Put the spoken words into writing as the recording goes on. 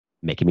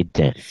making me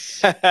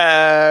dance.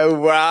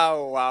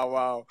 Wow, wow,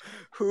 wow.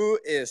 Who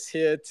is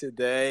here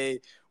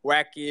today?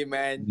 Wacky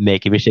man.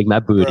 Making me shake my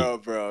booty.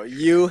 Bro,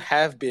 you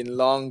have been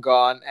long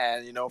gone,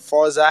 and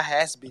Forza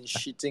has been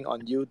shitting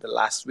on you the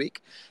last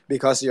week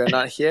because you're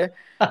not here.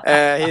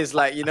 He's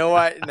like, you know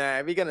what?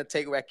 Nah, we're gonna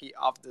take Wacky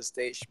off the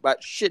stage.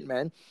 But shit,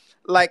 man,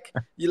 like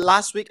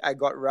last week I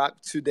got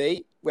rugged.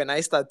 Today, when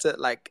I started,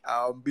 like,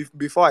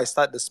 before I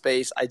start the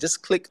space, I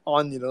just click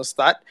on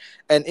start,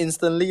 and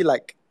instantly,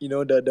 like,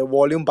 the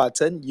volume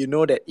button,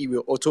 that it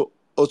will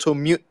auto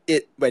mute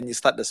it when you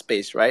start the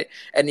space, right?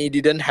 And it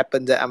didn't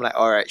happen. That I'm like,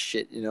 all right,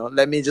 shit,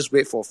 let me just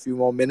wait for a few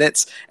more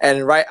minutes.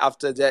 And right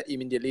after that,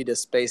 immediately the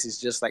space is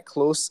just like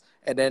closed,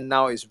 and then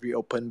now it's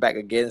reopened back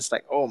again. It's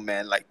like, oh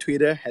man, like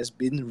Twitter has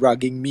been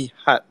rugging me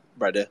hard,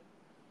 brother.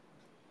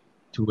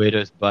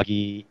 Twitter's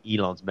buggy.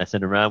 Elon's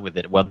messing around with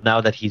it. Well, now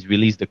that he's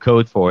released the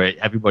code for it,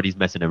 everybody's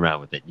messing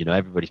around with it.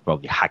 Everybody's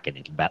probably hacking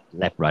it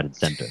left, right, and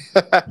center.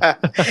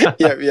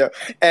 Yep.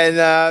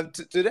 And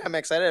today I'm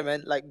excited,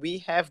 man. Like, we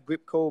have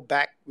Girypto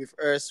back with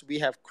us. We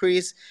have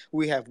Chris.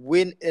 We have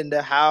Win in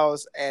the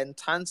house, and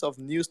tons of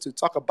news to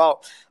talk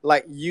about.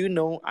 Like,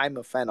 I'm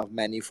a fan of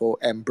Manifold,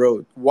 and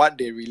bro, what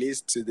they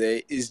released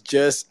today is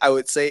just, I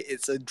would say,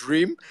 it's a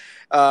dream.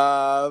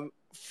 Like,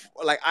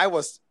 I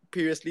was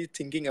previously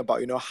thinking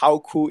about how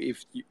cool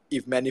if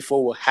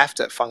Manifold will have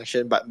that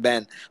function, but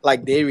man,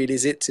 like, they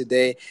release it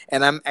today,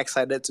 and I'm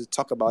excited to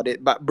talk about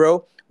it. But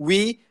bro,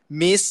 we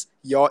miss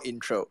your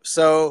intro.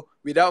 So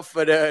without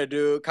further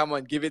ado, come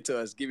on, give it to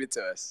us. Give it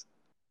to us.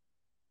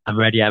 I'm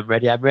ready. I'm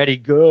ready. I'm ready.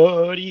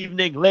 Good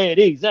evening,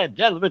 ladies and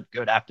gentlemen.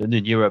 Good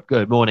afternoon, Europe.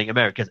 Good morning,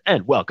 Americas.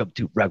 And welcome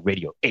to Rug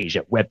Radio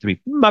Asia Web3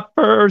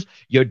 Mfers,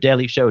 your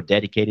daily show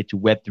dedicated to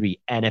Web3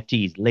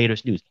 NFTs,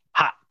 latest news,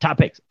 hot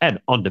topics. And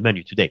on the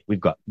menu today, we've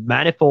got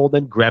Manifold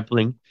and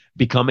Grappling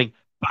becoming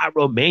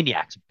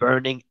pyromaniacs,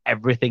 burning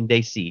everything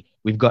they see.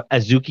 We've got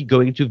Azuki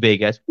going to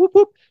Vegas. Whoop,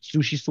 whoop.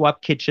 Sushi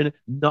Swap Kitchen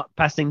not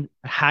passing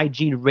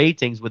hygiene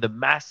ratings with a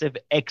massive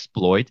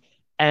exploit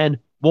and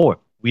more.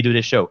 We do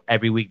this show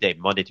every weekday,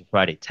 Monday to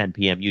Friday, 10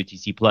 p.m.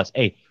 UTC plus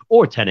A,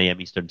 or 10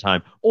 a.m. Eastern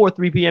Time, or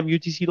 3 p.m.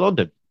 UTC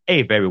London.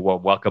 A very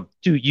warm welcome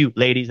to you,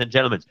 ladies and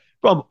gentlemen,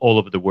 from all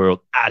over the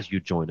world as you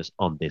join us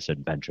on this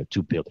adventure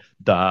to build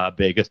the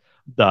biggest,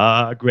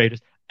 the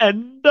greatest,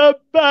 and the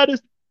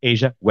baddest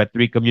Asia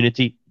Web3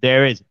 community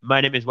there is.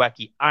 My name is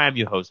Wacky. I am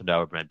your host of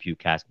our brand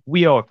Pewcast.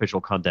 We are official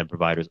content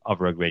providers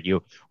of Rug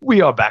Radio.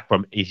 We are back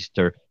from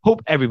Easter.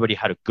 Hope everybody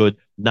had a good,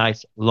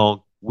 nice,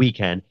 long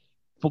weekend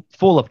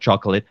full of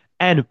chocolate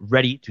and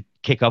ready to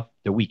kick off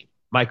the week.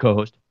 My co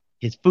host,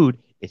 his food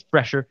is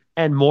fresher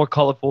and more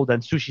colorful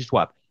than Sushi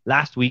Swap.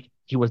 Last week,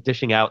 he was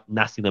dishing out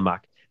nasi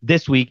lemak.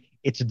 This week,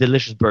 it's a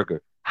delicious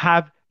burger.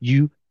 Have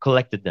you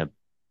collected them?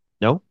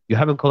 No, you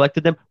haven't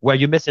collected them? Well,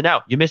 you're missing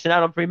out. You're missing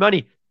out on free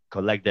money.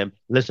 Collect them.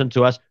 Listen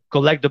to us.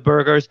 Collect the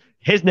burgers.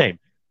 His name,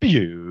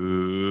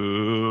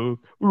 Pew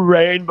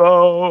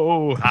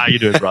Rainbow. How you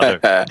doing,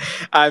 brother?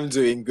 I'm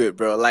doing good,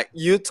 bro. Like,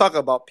 you talk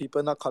about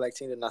people not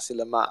collecting the nasi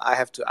lemak. I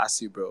have to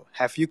ask you, bro.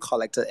 Have you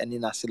collected any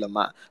nasi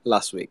lemak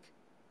last week?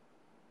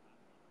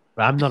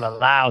 I'm not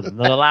allowed. I'm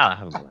not allowed. I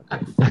haven't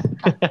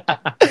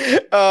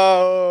collected.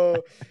 Oh,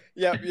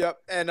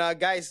 yep. And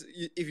guys,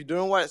 if you don't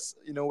know what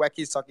Wacky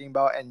is talking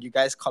about, and you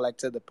guys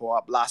collected the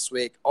po-up last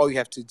week, all you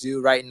have to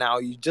do right now,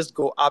 you just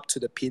go up to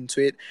the pin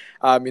tweet.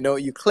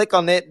 You click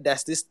on it.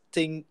 There's this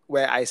thing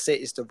where I say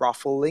it's the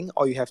raffle link.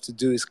 All you have to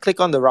do is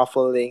click on the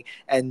raffle link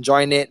and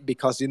join it,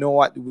 because you know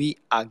what, we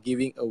are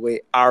giving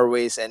away our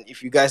ways. And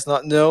if you guys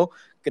not know,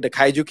 the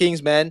Kaiju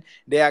Kings, man,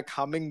 they are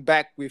coming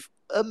back with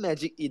a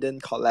Magic Eden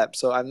collab.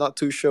 So I'm not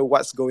too sure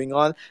what's going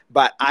on,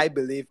 but I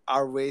believe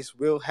our ways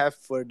will have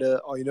further,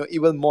 or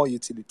even more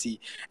utility.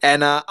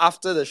 And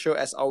after the show,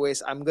 as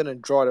always, I'm gonna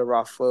draw the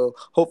raffle.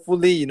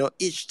 Hopefully,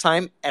 each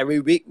time, every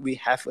week, we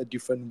have a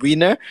different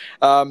winner.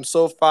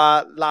 So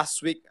far,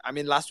 last week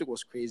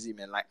was crazy,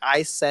 man. Like,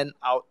 I sent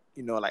out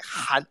like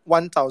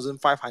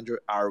 1,500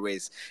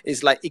 R-ways.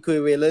 It's like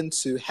equivalent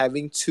to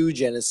having two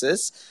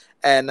Genesis,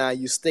 and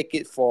you stake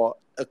it for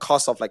a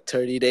cost of like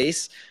 30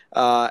 days,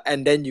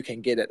 and then you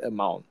can get that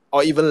amount,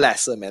 or even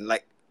lesser, man.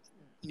 Like,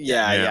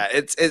 Yeah. yeah,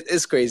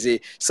 it's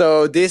crazy.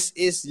 So this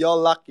is your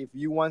luck if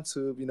you want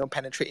to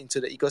penetrate into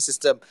the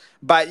ecosystem.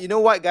 But you know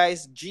what,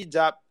 guys, G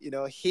Dub,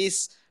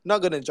 he's not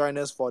gonna join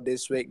us for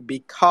this week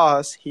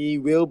because he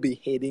will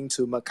be heading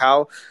to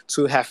Macau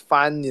to have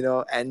fun,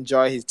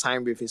 enjoy his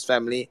time with his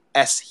family,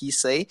 as he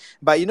say.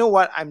 But you know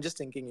what, I'm just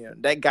thinking,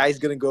 that guy's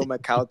gonna go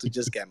Macau to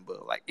just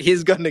gamble. Like,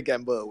 he's gonna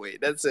gamble away,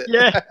 that's it.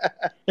 Yeah.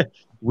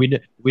 We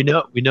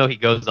know he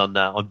goes on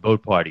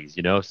boat parties,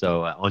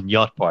 so on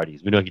yacht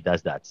parties. We know he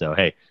does that. So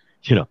hey,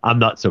 I'm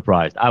not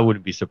surprised. I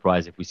wouldn't be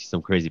surprised if we see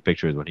some crazy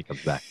pictures when he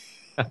comes back.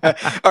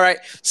 All right,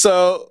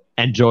 so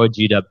Enjoy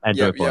GW,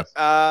 enjoy yep.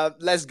 boss.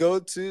 Let's go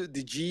to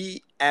the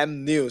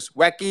GM news.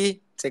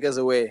 Wacky, take us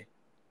away.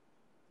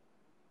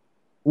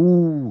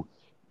 Ooh,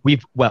 we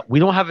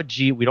don't have a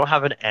G, we don't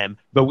have an M,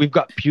 but we've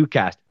got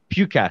Pewcast.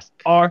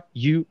 Are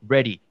you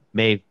ready?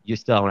 Maeve, you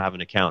still don't have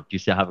an account. You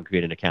still haven't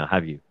created an account,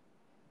 have you?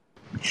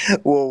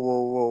 Whoa,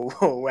 whoa, whoa,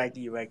 whoa,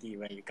 wacky, wacky,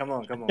 wacky. Come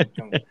on, come on,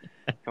 come on,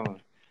 come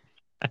on.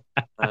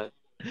 Uh,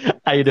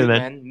 How you doing, Good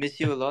man? man. Miss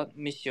you a lot.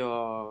 Miss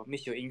your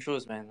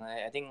intros, man.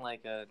 I think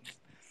like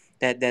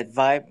that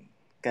vibe.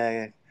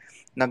 Uh,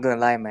 not gonna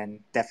lie, man.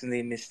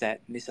 Definitely miss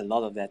that. Miss a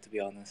lot of that, to be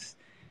honest.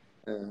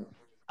 Uh,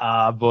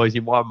 Ah, boys,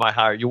 you warm my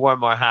heart. You warm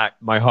my heart.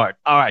 My heart.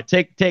 All right,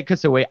 take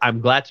us away. I'm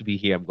glad to be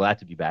here. I'm glad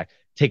to be back.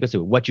 Take us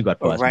away. What you got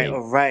for us, Alright, mate?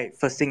 alright.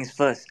 First things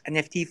first.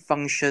 NFT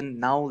function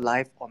now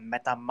live on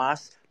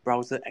MetaMask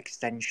browser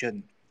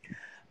extension.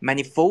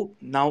 Manifold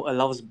now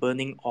allows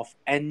burning of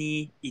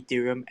any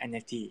Ethereum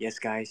NFT. Yes,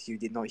 guys, you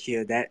did not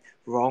hear that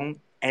wrong.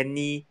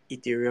 Any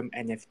Ethereum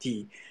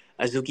NFT.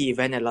 Azuki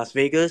event at Las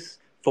Vegas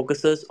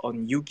focuses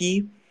on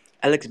Yugi.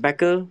 Alex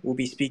Becker will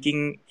be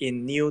speaking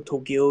in Neo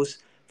Tokyo's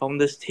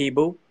Founders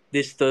Table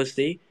this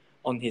Thursday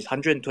on his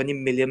 120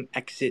 million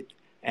exit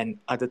and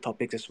other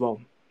topics as well.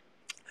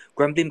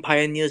 Gremlin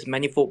pioneers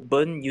manifold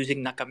burn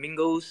using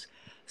Nakamingo's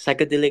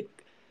psychedelic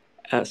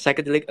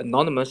psychedelic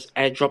anonymous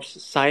airdrops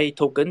Psi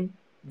token,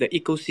 the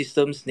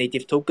ecosystem's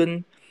native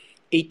token,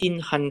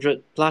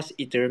 1800 plus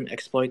Ethereum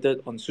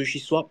exploited on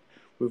SushiSwap,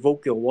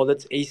 revoke your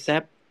wallets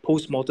ASAP,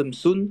 postmortem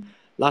soon.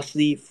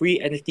 Lastly, free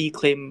NFT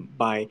claim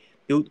by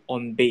Build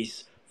on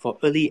Base for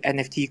early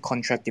NFT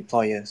contract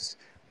deployers.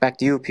 Back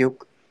to you,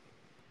 Puke.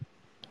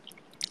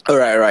 All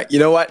right. You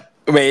know what,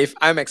 Wave?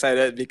 I'm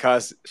excited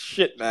because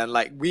shit, man.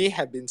 Like we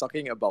have been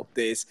talking about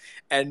this,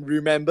 and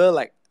remember,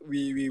 like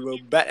we were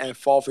back and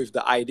forth with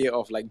the idea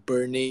of like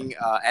burning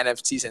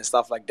NFTs and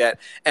stuff like that.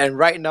 And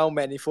right now,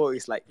 Manifold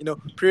is like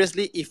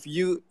previously if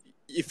you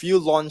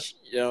launch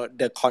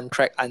the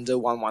contract under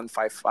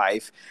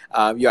 1155,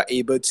 you are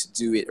able to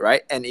do it,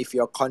 right? And if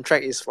your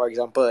contract is, for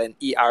example, an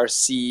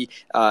ERC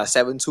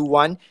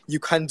 721, you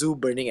can't do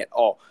burning at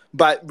all.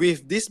 But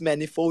with this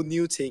manifold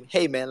new thing,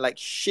 hey man, like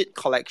shit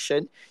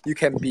collection, you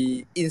can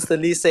be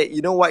instantly say,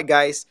 you know what,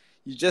 guys,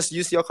 you just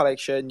use your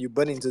collection, you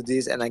burn into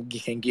this, and I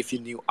can give you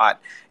new art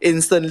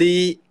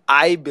instantly.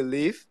 I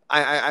believe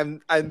I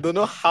don't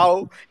know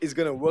how it's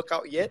gonna work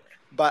out yet,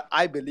 but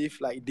I believe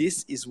like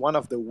this is one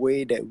of the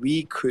way that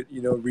we could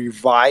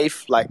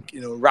revive like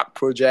rap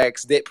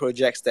projects, dead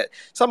projects. That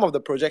some of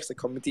the projects the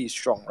community is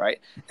strong, right?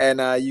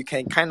 And you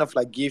can kind of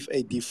like give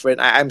a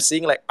different. I'm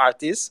seeing like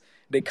artists,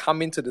 they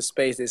come into the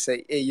space, they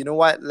say, hey, you know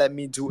what, let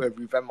me do a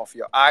revamp of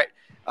your art.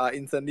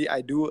 Instantly I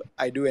do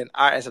an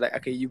art, and it's like,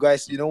 okay, you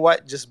guys, you know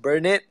what, just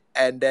burn it,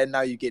 and then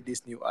now you get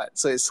this new art.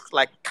 So it's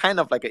like kind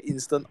of like an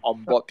instant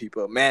on board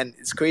people, man.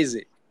 It's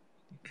crazy.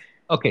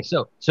 Okay,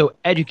 so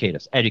educate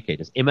us.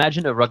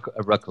 Imagine a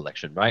rug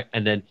collection, right?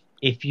 And then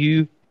if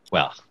you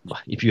well,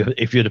 if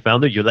you're the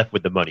founder, you're left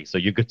with the money, so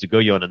you're good to go.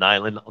 You're on an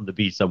island on the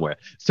beach somewhere.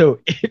 So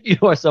if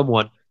you are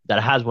someone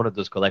that has one of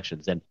those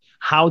collections, then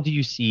how do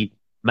you see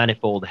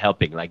Manifold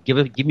helping? Like,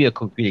 give me a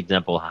concrete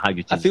example of how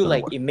you I think it's feel gonna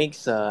like work. it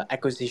makes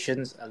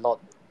acquisitions a lot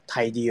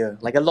tidier,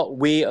 like a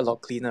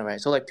lot cleaner, right?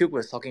 So like Puke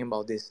was talking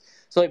about this.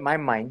 So in my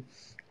mind,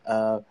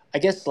 I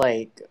guess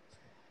like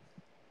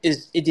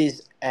it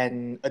is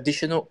an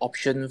additional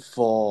option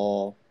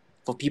for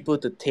people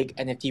to take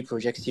NFT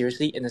projects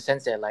seriously in the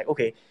sense that like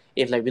okay,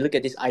 if like we look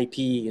at this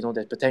IP,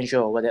 there's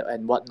potential or whatever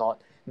and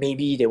whatnot,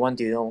 maybe they want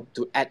to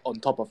to add on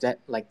top of that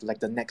like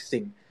the next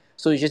thing.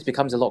 So it just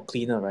becomes a lot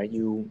cleaner, right?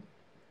 You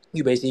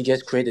basically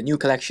just create a new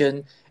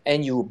collection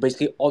and you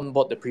basically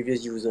onboard the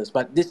previous users.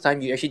 But this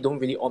time you actually don't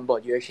really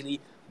onboard. You actually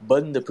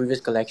burn the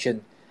previous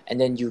collection and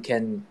then you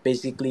can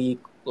basically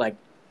like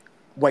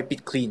wipe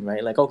it clean,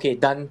 right? Like okay,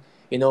 done.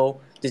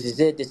 This is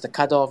it. This is the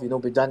cutoff.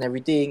 We've done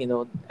everything.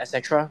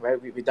 Etc.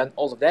 Right? We've done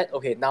all of that.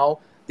 Okay, now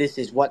this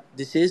is what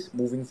this is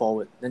moving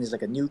forward. Then it's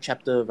like a new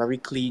chapter, very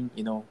clean.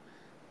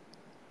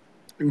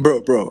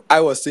 Bro, I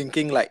was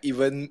thinking like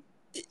even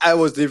I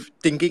was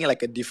thinking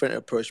like a different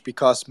approach,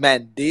 because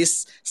man,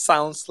 this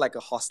sounds like a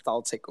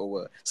hostile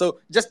takeover. So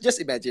just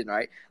imagine,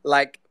 right?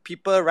 Like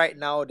people right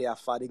now, they are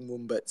flooding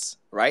moonbirds,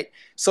 right?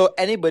 So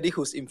anybody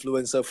who's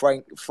influencer,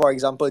 for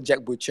example,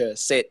 Jack Butcher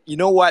said, you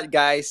know what,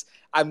 guys,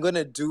 I'm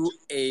gonna do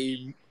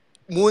a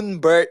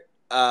moonbird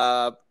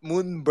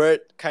moonbird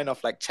kind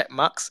of like check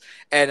marks,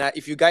 and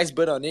if you guys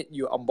burn on it,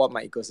 you onboard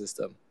my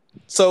ecosystem.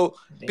 So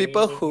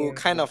people who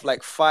kind Damn. of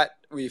like fight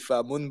with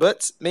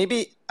moonbirds,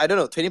 maybe I don't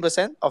know,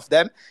 20% of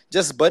them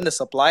just burn the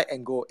supply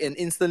and go, and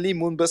instantly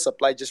moonbird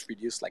supply just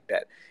reduced like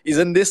that.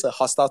 Isn't this a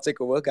hostile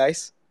takeover,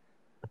 guys?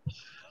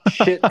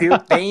 Shit,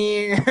 dude.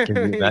 Damn. Can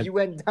you You imagine?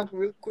 went down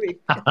real quick.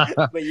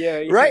 But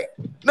yeah, Right?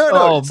 yeah. No.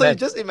 Oh So you man,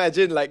 just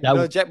imagine, like,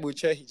 that Jack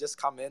Butcher, he just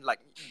come in. Like,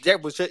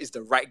 Jack Butcher is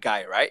the right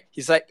guy, right?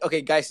 He's like,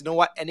 okay, guys, you know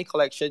what? Any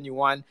collection you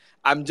want,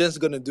 I'm just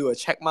gonna do a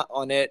check mark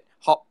on it.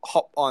 Hop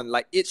on.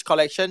 Like each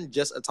collection,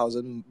 just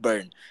 1,000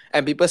 burn.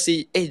 And people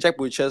see, hey, Jack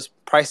Butcher's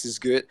price is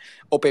good.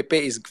 OPP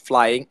is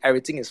flying.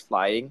 Everything is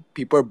flying.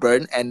 People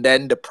burn, and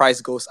then the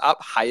price goes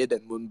up higher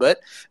than Moonbird,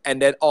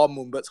 and then all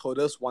Moonbird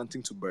holders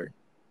wanting to burn.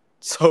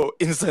 So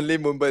instantly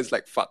Mumbai is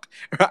like fuck.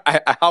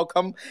 How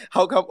come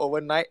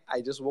overnight I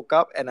just woke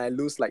up and I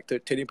lose like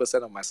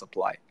 20% of my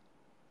supply?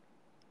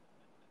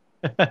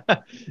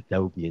 that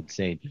would be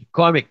insane.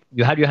 Karmik,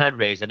 you had your hand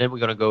raised, and then we're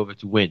gonna go over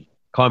to Win.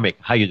 Karmic,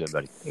 how you doing,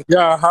 buddy?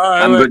 Yeah,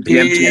 hi, I'm good,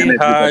 TM, Weppy.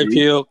 Hi, everybody.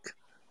 Puke.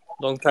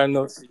 Long time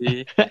no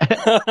see.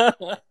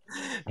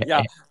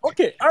 Yeah.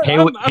 Okay. Hey,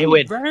 I'm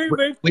wait, very,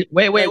 very.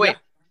 wait. Yeah.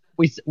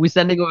 We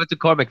sending over to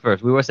Karmic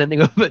first. We were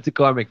sending over to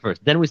Karmic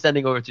first. Then we're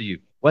sending over to you.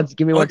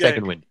 Give me 1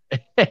 second, Okay. Win.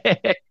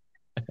 Yeah,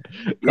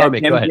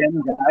 Karmic, go ahead.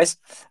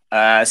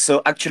 guys.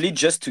 So actually,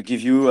 just to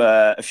give you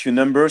a few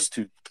numbers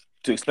to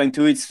explain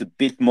to you, it's a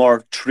bit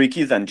more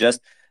tricky than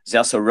just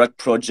there's a rug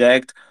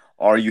project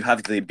or you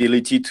have the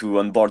ability to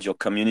onboard your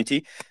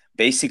community.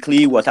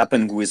 Basically, what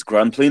happened with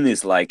Grumplin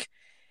is like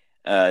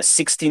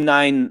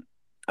 69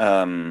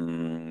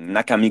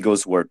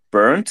 Nakamigos were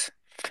burnt,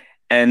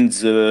 and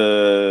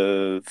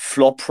the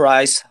floor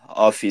price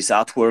of his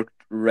artwork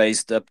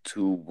raised up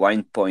to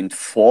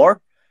 1.4,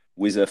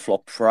 with a floor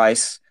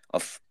price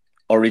of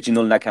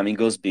original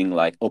Nakamigos being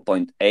like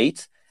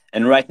 0.8.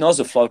 And right now,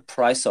 the floor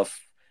price of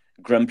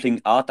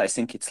Grumpling art, I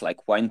think it's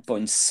like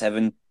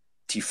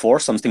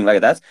 1.74, something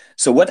like that.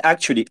 So what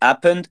actually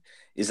happened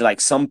is like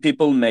some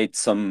people made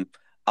some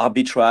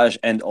arbitrage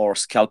and or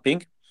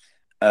scalping.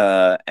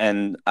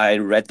 And I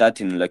read that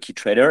in Lucky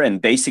Trader,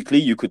 and basically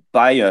you could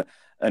buy a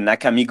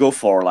Nakamigo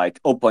for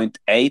like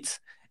 0.8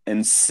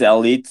 and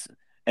sell it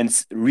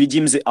and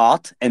redeem the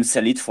art and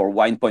sell it for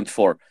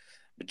 1.4.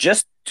 But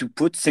just to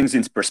put things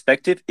in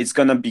perspective, it's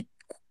gonna be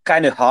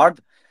kind of hard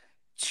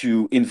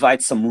to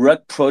invite some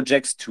rug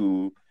projects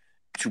to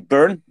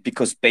burn,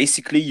 because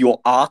basically your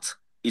art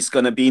is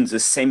gonna be in the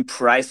same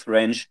price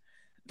range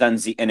than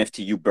the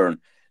NFT you burn.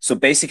 So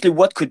basically,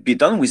 what could be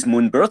done with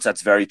Moonbirds?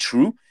 That's very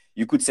true.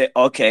 You could say,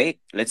 okay,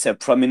 let's say a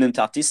prominent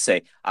artist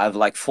say, I have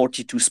like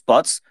 42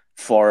 spots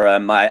for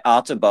my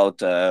art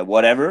about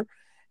whatever,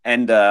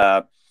 and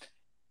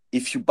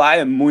if you buy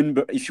a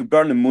moonbird, if you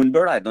burn a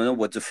moonbird, I don't know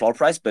what the floor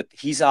price, but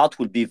his art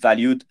will be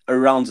valued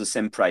around the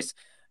same price.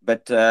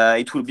 But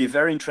it will be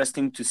very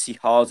interesting to see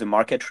how the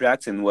market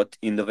reacts and what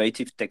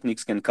innovative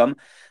techniques can come.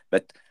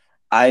 But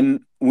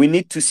we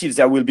need to see if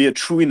there will be a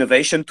true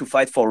innovation to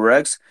fight for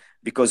rugs,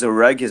 because a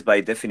rug is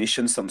by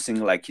definition something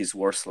like is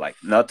worth like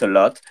not a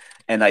lot,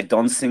 and I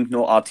don't think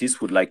no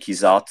artist would like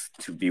his art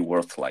to be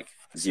worth like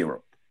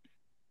zero.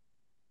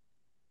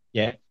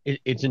 Yeah,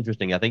 it's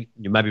interesting. I think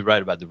you might be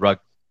right about the rug.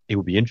 It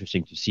would be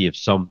interesting to see if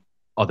some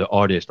other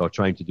artists are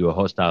trying to do a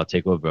hostile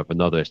takeover of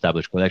another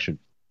established collection,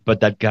 but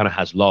that kind of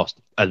has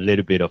lost a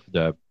little bit of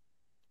the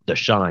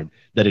shine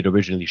that it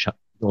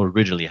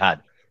originally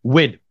had.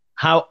 Win,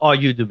 how are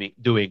you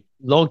doing?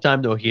 Long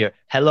time no hear.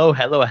 Hello,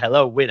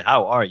 Win.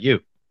 How are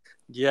you?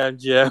 Yeah.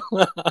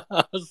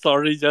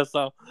 Sorry, just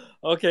now.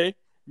 Okay.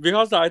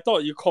 Because I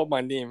thought you called my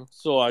name,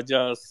 so I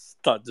just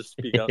start to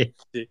speak up.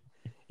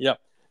 Yeah.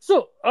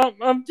 So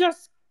I'm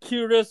just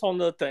curious on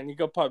the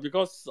technical part,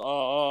 because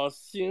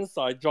since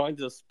I joined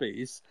the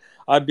space,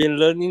 I've been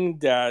learning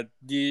that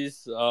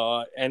this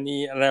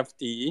any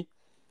NFT,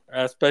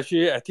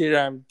 especially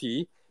Ethereum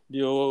NFT,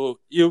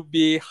 it'll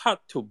be hard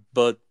to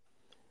burn.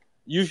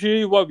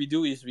 Usually, what we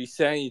do is we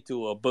send it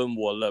to a burn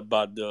wallet,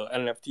 but the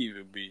NFT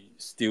will be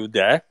still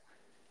there.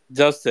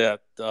 Just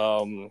that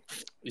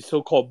it's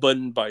so called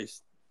burn by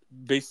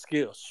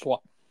basically a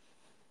swap.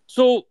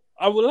 So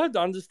I would like to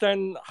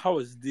understand how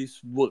is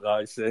this work.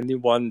 Is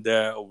anyone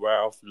there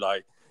aware of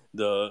like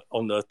the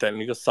on the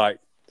technical side?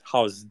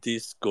 How is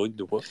this going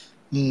to work?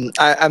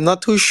 I'm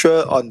not too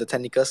sure on the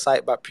technical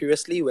side, but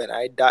previously when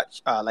I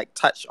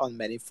touch on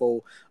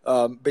Manifold,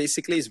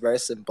 basically it's very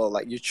simple.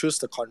 Like you choose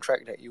the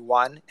contract that you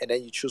want, and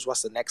then you choose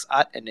what's the next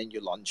art, and then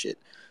you launch it.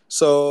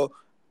 So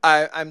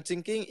I'm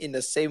thinking in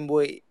the same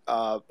way.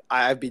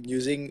 I've been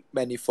using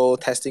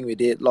Manifold, testing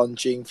with it,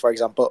 launching, for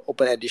example,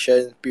 Open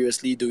Edition.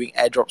 Previously doing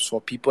airdrops for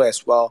people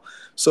as well.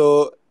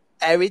 So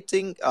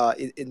everything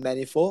in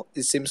Manifold,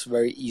 it seems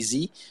very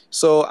easy.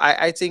 So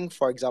I think,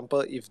 for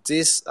example, if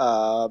this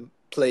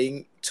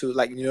playing to,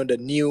 like, the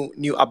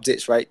new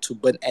updates, right, to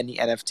burn any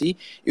NFT,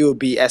 it will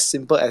be as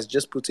simple as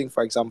just putting,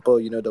 for example,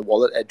 the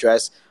wallet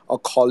address, or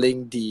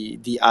calling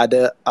the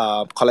other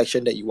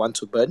collection that you want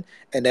to burn,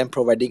 and then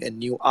providing a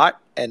new art,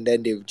 and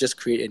then they'll just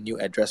create a new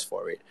address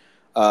for it.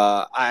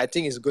 I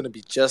think it's going to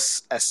be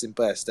just as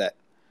simple as that.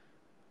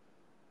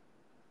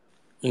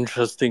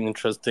 Interesting.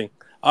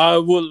 I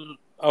will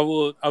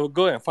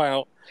go and find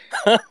out.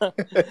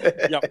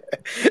 Yep.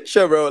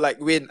 Sure, bro.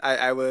 Like, Win,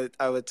 I will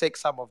take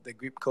some of the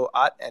Girypto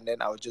art, and then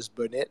I'll just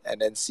burn it,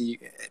 and then see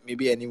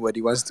maybe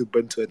anybody wants to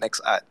burn to the next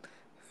art.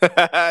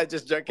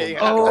 Just joking.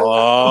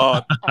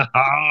 Oh,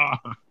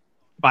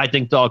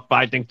 Fighting talk.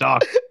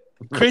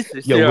 Chris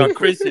is Yo, here. Win.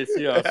 Chris is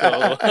here.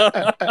 So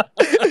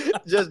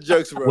Just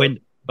jokes, bro. Win.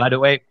 By the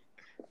way,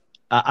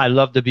 I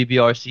love the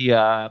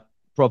BBRC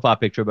profile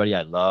picture, buddy.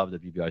 I love the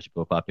BBRC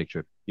profile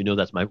picture.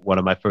 That's one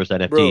of my first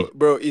NFTs.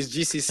 Bro, it's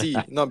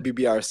GCC, not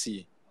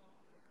BBRC.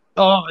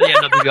 Oh yeah,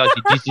 not BBRC,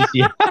 GCC.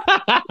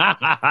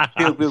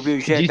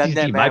 We should have done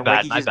that, GCC, my man.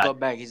 bad, Wakey my just bad. got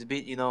back. He's a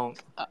bit, out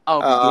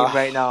of the game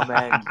right now,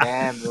 man.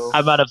 Damn, bro.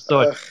 I'm out of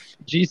sorts.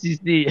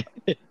 GCC,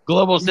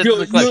 Global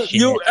Citizen Collection.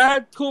 you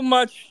add too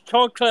much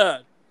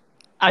chocolate.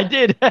 I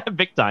did,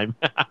 big time.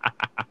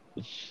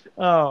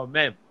 Oh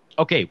man.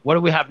 Okay, what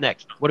do we have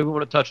next? What do we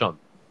want to touch on?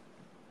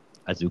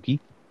 Azuki,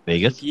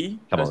 Vegas. Azuki,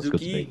 Come on, let's go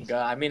to Azuki. Vegas.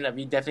 I mean, like,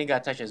 we definitely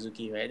got to touch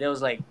Azuki, right? That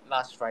was like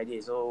last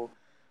Friday. So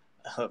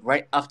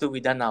right after we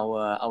done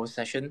our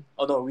session.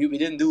 Oh no, we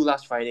didn't do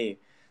last Friday.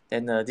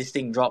 Then this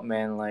thing dropped,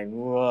 man. Like,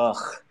 ugh.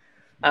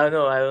 I don't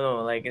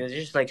know. Like, there's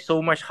just like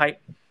so much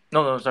hype.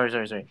 No,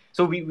 sorry.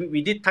 So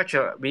we did touch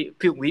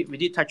we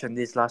did touch on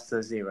this last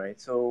Thursday, right?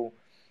 So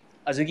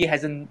Azuki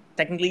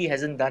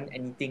hasn't done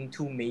anything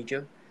too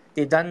major.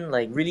 They've done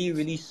like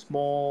really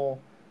small,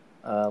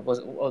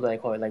 what do I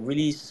call it? Like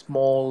really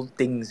small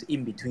things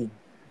in between,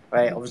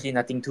 right? Obviously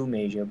nothing too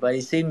major, but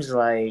it seems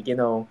like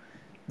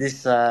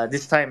this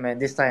time, man,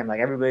 this time like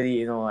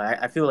everybody,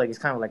 I feel like it's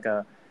kind of like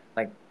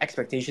like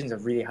expectations are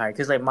really high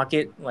because like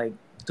market, like,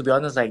 to be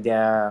honest, like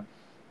there are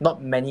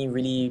not many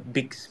really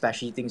big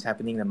splashy things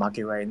happening in the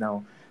market right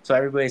now. So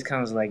everybody's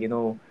kind of like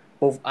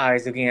both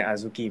eyes looking at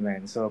Azuki,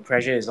 man. So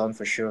pressure is on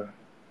for sure.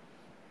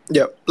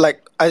 Yeah,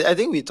 like I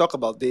think we talk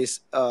about this.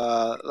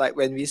 Like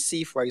when we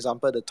see, for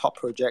example, the top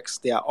projects,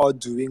 they are all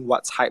doing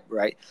what's hype,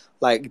 right?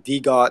 Like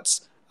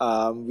DGods,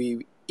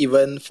 we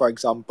even, for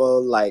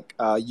example, like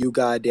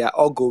Yuga, they are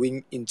all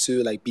going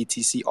into like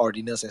BTC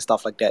ordinals and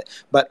stuff like that.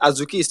 But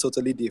Azuki is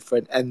totally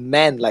different. And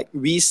man, like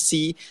we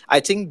see, I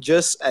think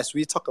just as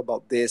we talk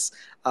about this,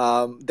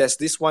 there's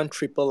this one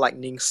triple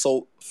lightning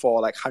sold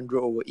for like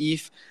 100 over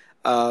ETH.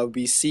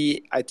 We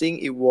see, I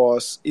think it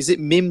was, is it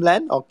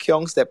Mimland or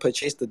Kyongs that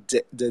purchased the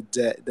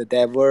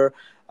Devil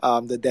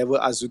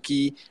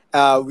Azuki.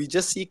 We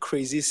just see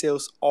crazy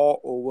sales all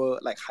over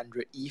like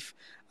 100 ETH.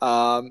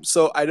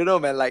 So I don't know,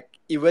 man. Like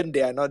even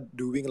they are not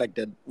doing like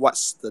the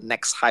what's the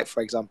next hype,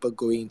 for example,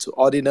 going into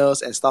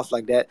ordinals and stuff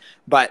like that.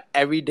 But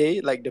every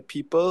day, like the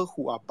people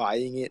who are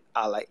buying it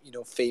are like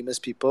famous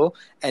people,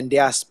 and they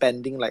are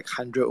spending like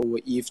 100 over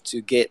ETH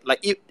to get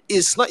like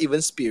it's not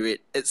even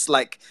spirit. It's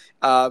like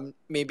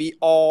maybe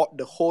all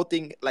the whole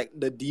thing, like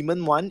the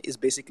demon one is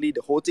basically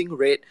the whole thing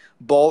red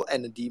ball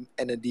and a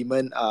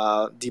demon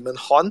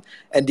horn,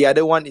 and the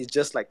other one is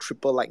just like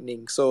triple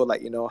lightning. So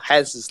like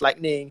hands is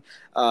lightning,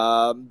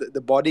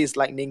 the body is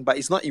lightning, but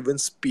it's not even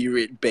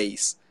spirit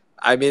based.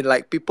 I mean,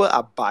 like people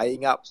are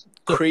buying up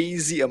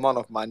crazy amount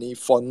of money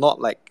for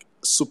not like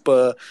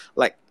super,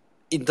 like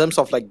in terms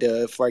of like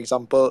the, for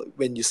example,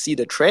 when you see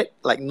the trade,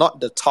 like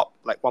not the top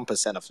like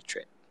 1% of the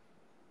trade.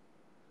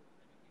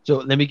 So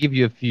let me give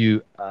you a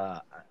few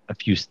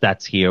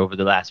stats here over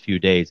the last few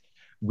days.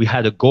 We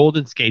had a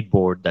golden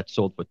skateboard that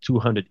sold for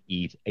 200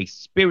 ETH, a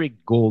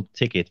Spirit Gold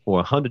ticket for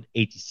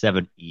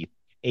 187 ETH,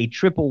 a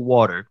triple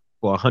water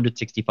for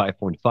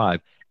 165.5,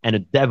 and a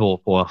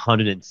devil for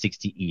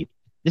 160 ETH.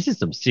 This is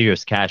some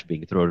serious cash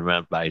being thrown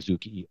around by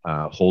Azuki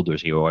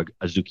holders here or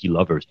Azuki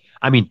lovers.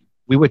 I mean,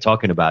 we were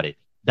talking about it.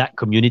 That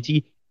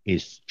community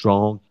is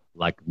strong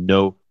like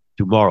no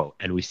tomorrow,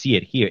 and we see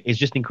it here. It's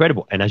just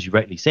incredible. And as you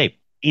rightly say,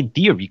 in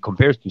theory,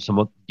 compared to some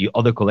of the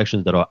other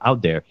collections that are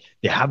out there,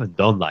 they haven't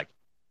done like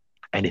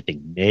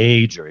anything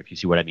major, if you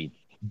see what I mean.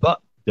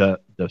 But the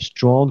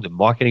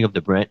marketing of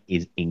the brand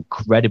is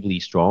incredibly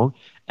strong,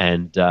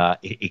 and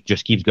it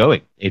just keeps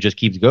going. It just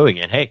keeps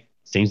going. And hey,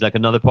 seems like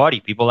another party.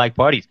 People like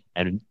parties,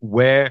 and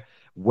where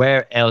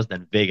else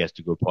than Vegas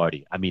to go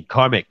party? I mean,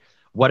 Karmic,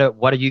 what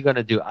are you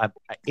gonna do?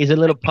 Is a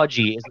little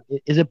pudgy?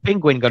 Is a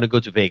penguin gonna go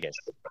to Vegas?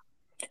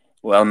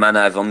 Well, man,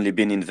 I've only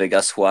been in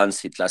Vegas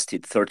once. It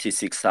lasted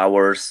 36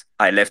 hours.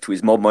 I left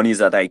with more money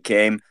than I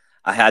came.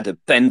 I had a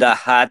panda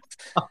hat,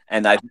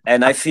 and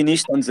I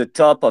finished on the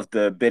top of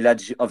the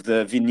of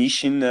the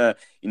Venetian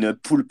in a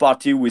pool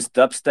party with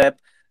dubstep.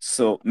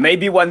 So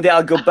maybe one day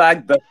I'll go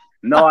back, but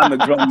now I'm a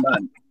grown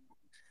man.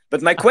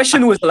 But my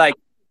question was like,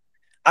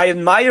 I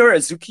admire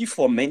Azuki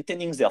for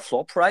maintaining their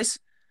floor price,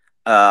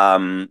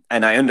 and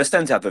I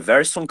understand they have a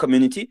very strong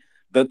community.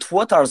 But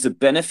what are the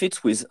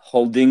benefits with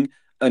holding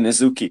an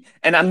Azuki?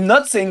 And I'm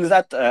not saying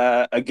that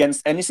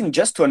against anything,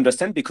 just to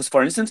understand, because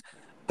for instance,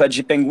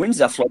 Pudgy Penguins,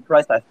 their floor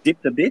price has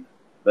dipped a bit,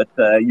 but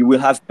you will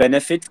have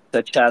benefits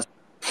such as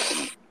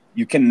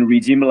you can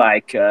redeem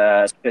like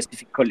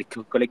specific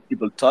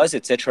collectible toys,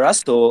 etc.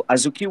 So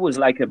Azuki was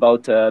like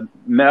about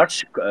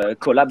merch,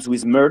 collabs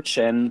with merch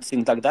and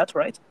things like that,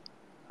 right?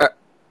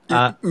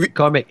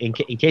 Karmic, in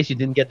case you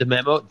didn't get the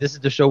memo, this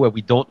is the show where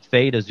we don't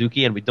fade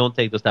Azuki and we don't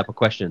take those type of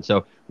questions.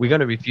 So we're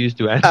gonna refuse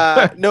to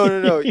answer.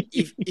 No.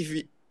 If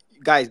we,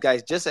 guys,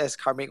 just as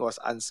Karmic was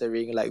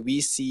answering, like we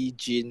see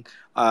Jin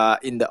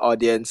in the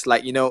audience,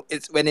 like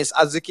it's when it's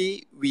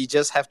Azuki, we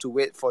just have to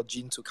wait for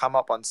Jin to come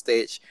up on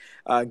stage,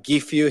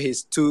 give you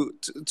his two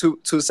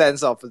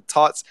cents of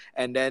thoughts,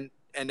 and then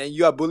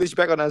you are bullish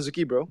back on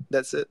Azuki, bro.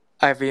 That's it.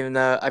 I've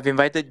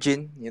invited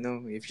Jin.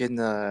 If Jin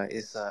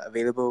is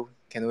available,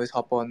 can always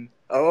hop on.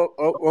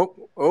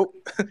 Oh.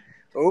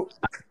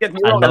 Get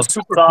me I wrong, I'm love.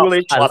 super I,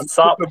 bullish. I'm What's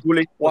up? super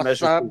bullish on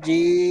What's Azuki. up,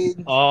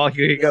 Jin? oh,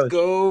 here he Let's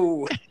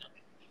goes. go.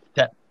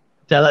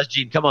 Tell us,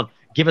 Gene. Come on,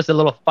 give us a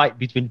little fight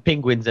between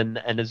penguins and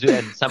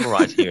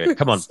samurais here.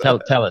 Come on,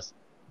 tell us.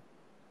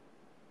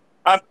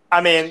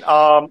 I mean,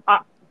 I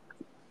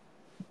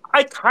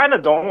kind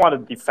of don't want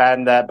to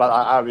defend that, but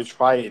I will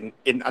try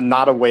in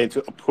another way to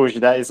approach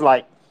that. It's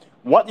like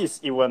what is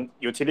even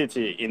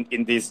utility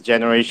in this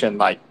generation,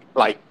 like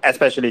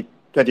especially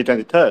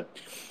 2023.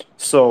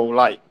 So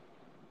like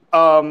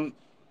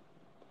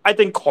I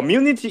think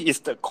community is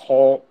the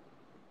core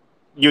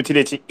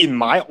utility in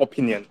my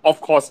opinion.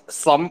 Of course,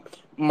 some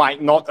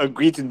might not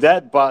agree to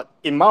that, but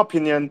in my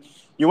opinion,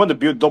 you want to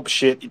build dope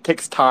shit, it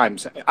takes time.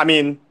 I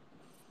mean,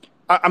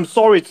 I'm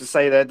sorry to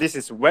say that this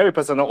is very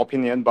personal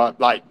opinion, but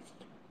like,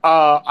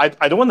 I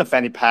don't want a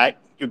fanny pack.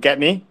 You get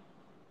me?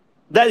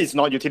 That is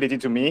not utility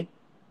to me.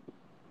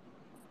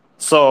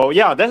 So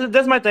yeah,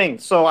 that's my thing.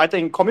 So I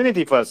think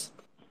community first.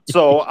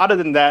 So other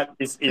than that,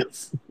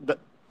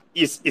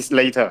 it's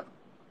later.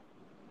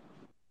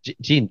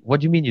 Gene,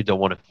 what do you mean you don't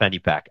want a fanny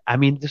pack? I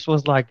mean, this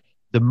was like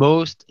the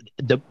most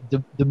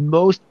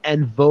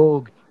en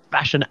vogue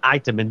fashion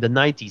item in the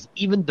 90s.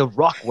 Even The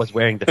Rock was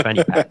wearing the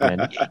fanny pack,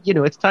 man. You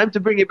know, it's time to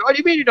bring it. What do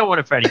you mean you don't want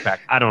a fanny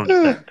pack? I don't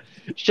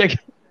understand.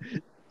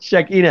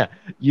 Shakina,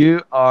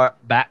 you are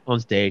back on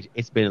stage.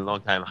 It's been a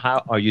long time.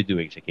 How are you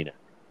doing, Shakina?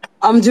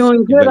 I'm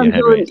doing You good. got your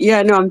hand raised.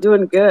 Yeah, no, I'm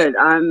doing good.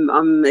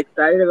 I'm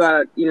excited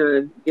about,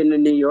 getting to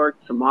New York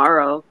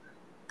tomorrow.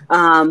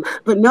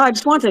 But no, I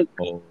just want to,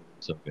 Oh,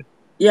 so good.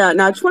 yeah,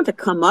 no, I just want to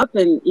come up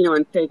and,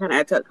 and say, kind of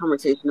add to that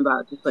conversation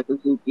about just like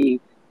Azuki.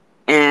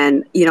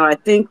 And, I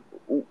think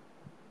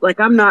like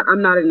I'm not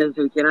in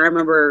Azuki, and I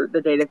remember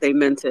the day that they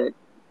minted,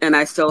 and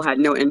I still had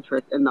no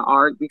interest in the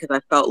art because I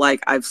felt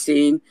like I've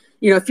seen,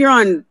 if you're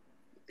on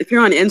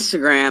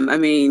Instagram, I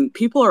mean,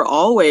 people are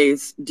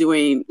always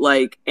doing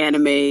like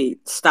anime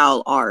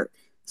style art.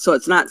 So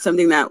it's not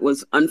something that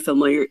was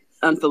unfamiliar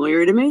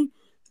to me.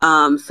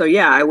 So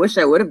yeah, I wish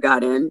I would have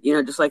got in,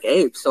 just like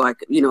Abe, so I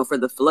could, for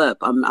the flip.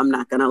 I'm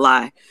not gonna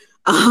lie.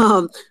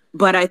 Um,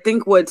 but I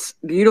think what's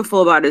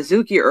beautiful about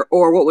Azuki,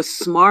 or what was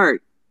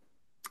smart,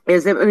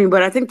 is that, I mean,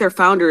 but I think their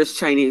founder is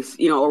Chinese,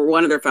 or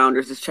one of their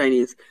founders is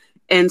Chinese.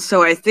 And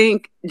so I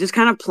think just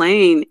kind of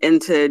playing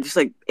into just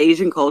like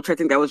Asian culture, I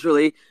think that was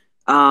really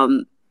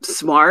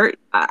smart.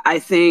 I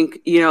think,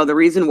 the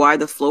reason why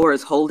the floor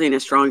is holding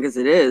as strong as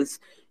it is,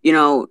 I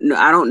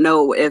don't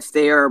know if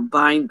they are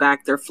buying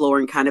back their floor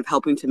and kind of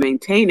helping to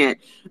maintain it,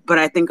 but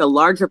I think a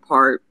larger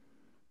part,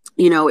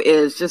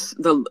 is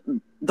just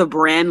the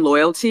brand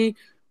loyalty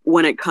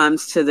when it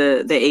comes to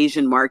the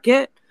Asian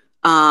market.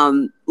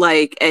 When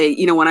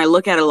I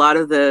look at a lot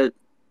of the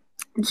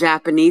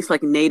Japanese,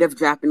 like native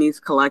Japanese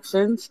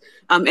collections,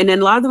 and then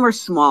a lot of them are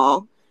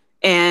small,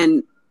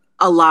 and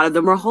a lot of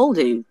them are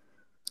holding,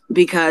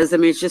 because I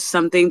mean it's just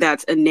something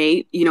that's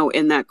innate,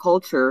 in that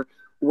culture,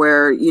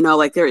 where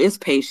like there is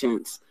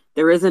patience,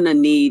 there isn't a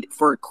need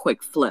for a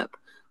quick flip.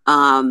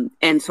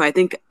 And so I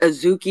think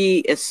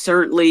Azuki is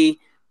certainly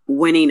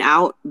winning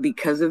out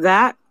because of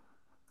that.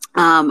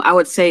 I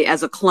would say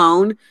as a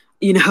clone,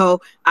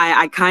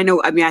 I kind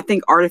of, I mean, I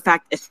think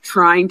Artifact is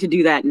trying to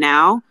do that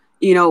now,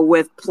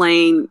 with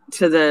playing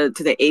to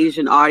the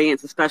Asian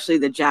audience, especially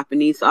the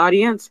Japanese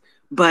audience.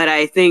 But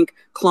I think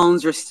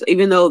clones are,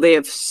 even though they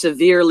have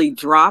severely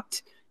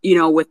dropped,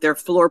 with their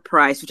floor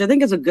price, which I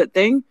think is a good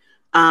thing.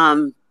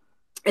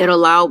 It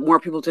allowed more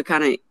people to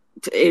kind of,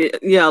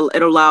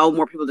 it allowed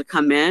more people to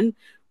come in,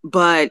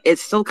 but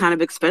it's still kind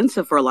of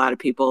expensive for a lot of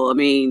people. I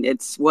mean,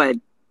 it's what,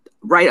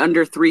 right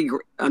under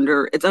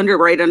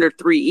right under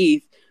 3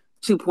 ETH,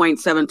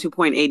 2.7,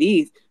 2.8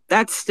 ETH.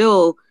 That's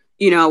still,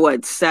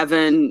 what,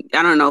 seven,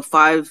 I don't know,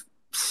 five,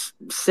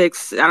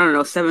 six, I don't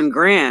know, 7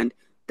 grand,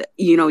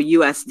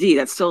 USD.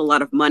 That's still a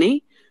lot of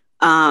money.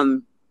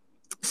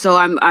 So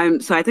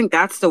I think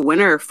that's the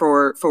winner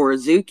for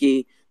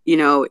Azuki,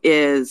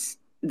 is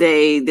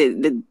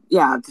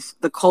yeah,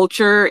 just the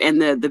culture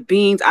and the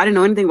beans. I didn't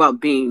know anything about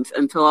beans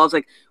until I was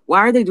like, why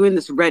are they doing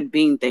this red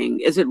bean thing?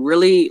 Is it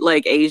really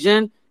like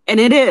Asian? And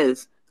it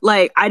is.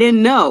 Like, I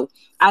didn't know.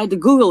 I had to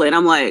Google it.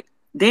 I'm like,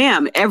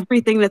 damn,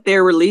 everything that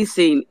they're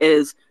releasing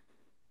is,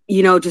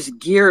 just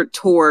geared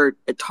toward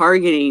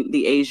targeting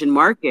the Asian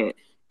market.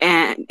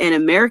 And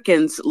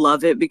Americans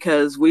love it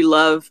because we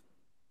love,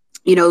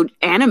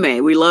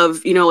 anime. We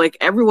love, like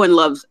everyone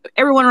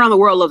around the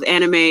world loves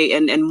anime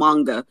and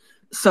manga.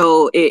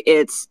 So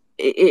it's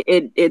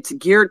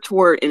geared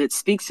toward, and it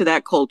speaks to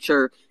that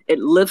culture. It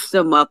lifts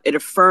them up. It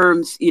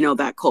affirms,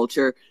 that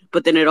culture.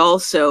 But then it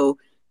also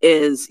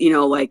is,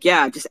 like,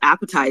 yeah, just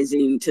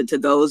appetizing to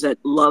those that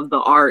love the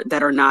art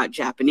that are not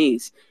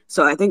Japanese.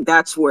 So I think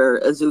that's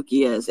where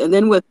Azuki is. And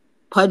then with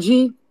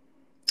Pudgy,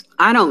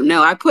 I don't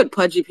know. I put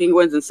Pudgy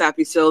Penguins and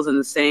Sappy Sills in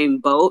the same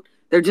boat.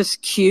 They're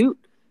just cute.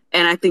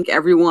 And I think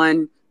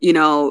everyone,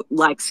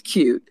 likes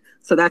cute.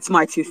 So that's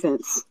my 2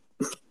 cents.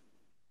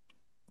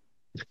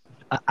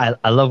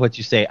 I love what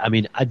you say. I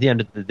mean, at the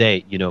end of the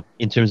day,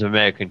 in terms of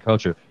American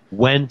culture,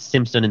 when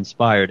Simpson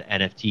inspired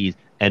NFTs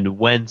and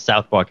when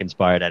South Park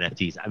inspired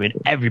NFTs, I mean,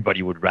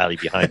 everybody would rally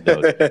behind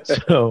those.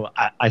 So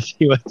I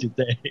see what you're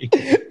saying.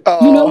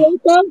 You know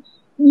what, though?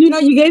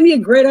 You gave me a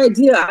great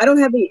idea. I don't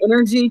have the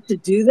energy to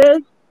do this.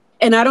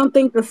 And I don't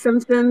think The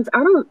Simpsons, I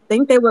don't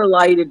think they would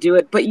allow you to do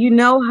it. But you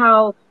know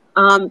how,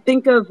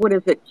 think of, what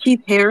is it,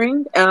 Keith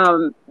Haring,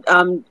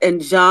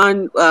 and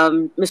Jean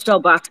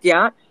Michel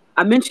Basquiat.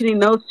 I'm mentioning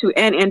those two,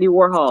 and Andy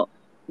Warhol.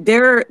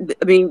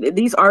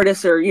 these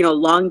artists are,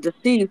 long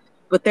deceased,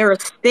 but their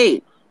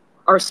estates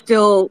are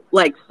still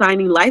like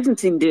signing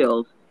licensing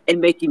deals and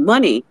making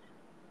money.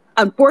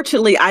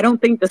 Unfortunately, I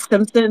don't think The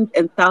Simpsons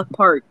and South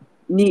Park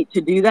need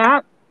to do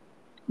that.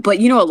 But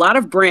a lot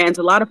of brands,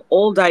 a lot of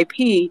old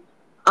IP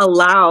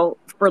allow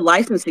for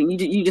licensing.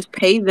 You just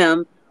pay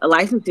them a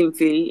licensing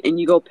fee and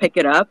you go pick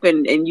it up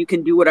and you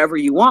can do whatever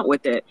you want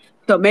with it.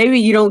 So maybe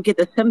you don't get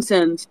The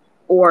Simpsons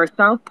or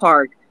South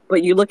Park,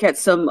 but you look at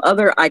some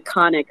other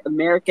iconic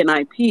American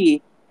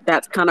IP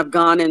that's kind of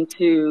gone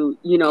into,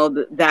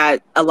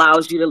 that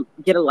allows you to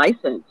get a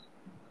license.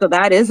 So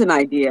that is an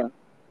idea.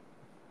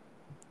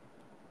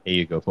 Here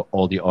you go for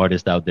all the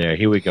artists out there.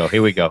 Here we go.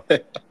 Here we go.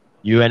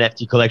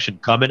 NFT collection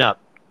coming up.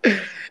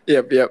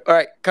 Yep. All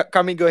right,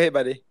 Kami, go ahead,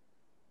 buddy.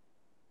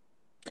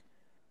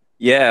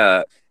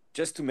 Yeah,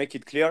 just to make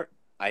it clear,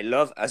 I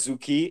love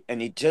Azuki,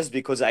 and it's just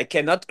because I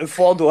cannot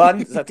afford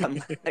one that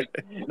I'm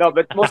like, no.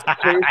 But most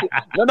seriously,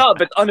 no.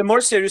 But on a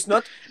more serious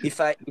note, if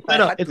I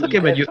had It's to okay,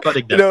 man. invest, You're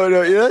cutting them. No,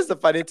 that's the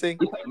funny thing.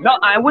 no,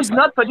 I was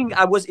not putting.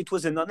 It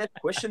was an honest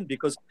question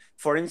because,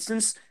 for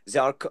instance,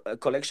 there are a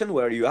collection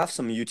where you have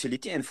some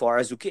utility, and for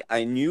Azuki,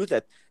 I knew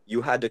that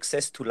you had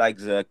access to like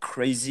the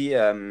crazy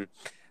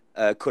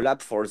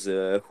collab for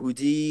the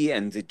hoodie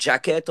and the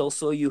jacket.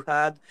 Also, you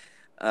had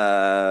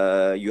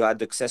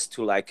access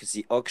to like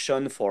the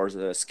auction for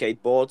the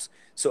skateboards.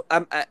 So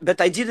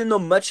but I didn't know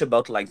much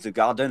about like the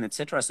garden,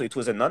 etc. So it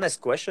was an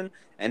honest question,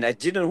 and I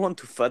didn't want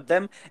to FUD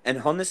them.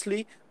 And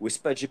honestly,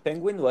 with Pudgy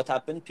Penguin, what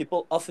happened?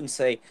 People often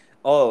say,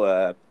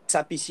 "Oh,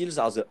 Sappy Seals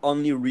are the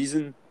only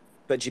reason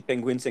Pudgy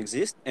Penguins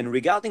exist." And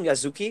regarding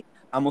Azuki,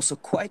 I'm also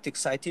quite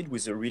excited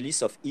with the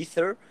release of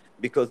Ether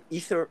because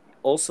Ether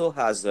also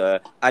has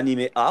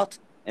anime art,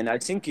 and I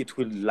think it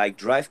will like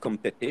drive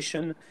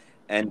competition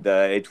and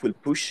it will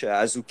push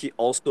Azuki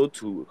also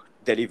to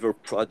deliver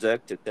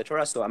product,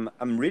 etc. So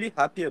I'm really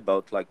happy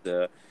about like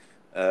the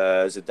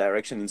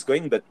direction it's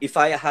going. But if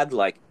I had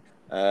like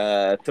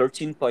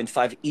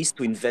 13.5 ETH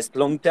to invest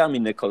long term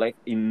in a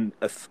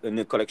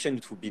collection,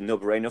 it would be no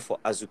brainer for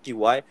Azuki.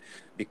 Why?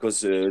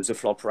 Because the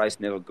floor price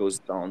never goes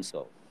down.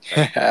 So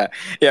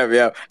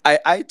Yeah.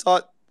 I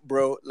thought,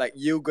 bro, like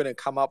you gonna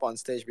come up on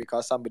stage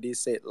because somebody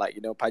said like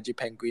Pudgy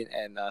Penguin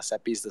and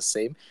Seppi is the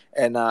same,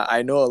 and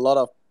I know a lot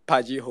of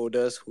Pudgy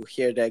holders who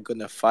hear they're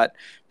gonna fart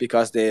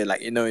because they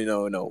like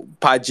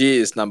Pudgy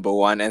is number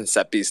one and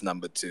Seppi is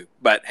number two.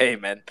 But hey,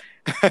 man.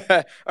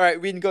 All right,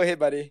 Win, go ahead,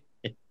 buddy.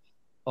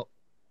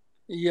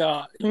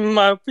 Yeah, in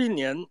my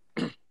opinion,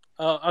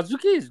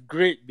 Azuki is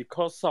great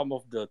because some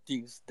of the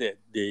things that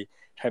they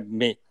have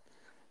made.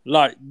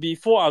 Like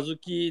before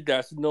Azuki,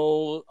 there's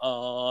no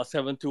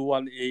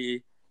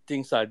 721A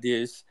things like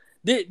this.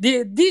 They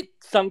did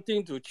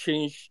something to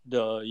change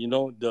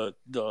the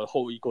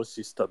whole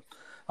ecosystem.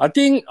 I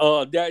think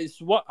that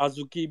is what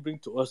Azuki bring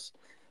to us.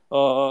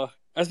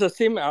 As the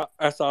same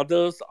as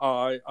others,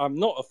 I'm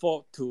not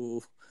afford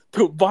to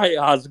buy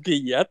Azuki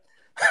yet.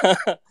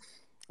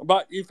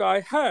 But if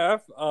I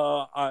have,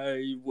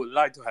 I would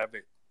like to have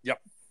it.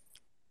 Yep.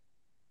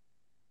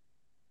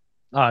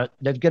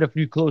 Let's get a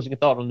few closing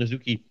thoughts on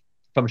Nizuki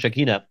from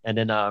Shakina, and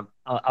then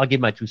I'll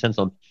give my 2 cents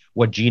on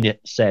what Gina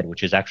said,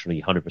 which is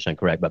actually 100%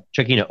 correct. But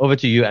Shakina, over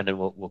to you, and then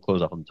we'll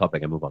close off on the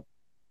topic and move on.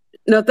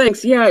 No,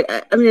 thanks. Yeah,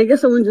 I mean, I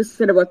guess I wouldn't just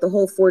said about the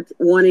whole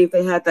wanting if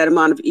they had that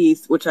amount of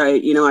ETH, which I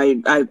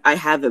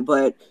have it,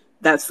 but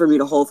that's for me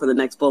to hold for the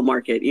next bull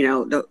market,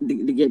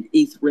 to get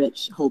ETH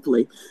rich,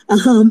 hopefully,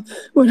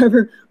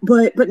 whatever.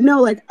 But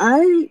no,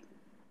 I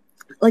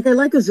like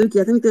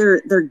Azuki. I think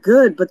they're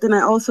good, but then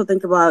I also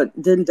think about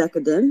Din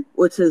Decadin,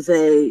 which is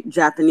a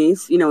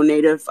Japanese,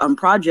 native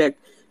project,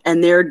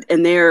 and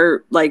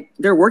they're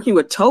working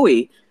with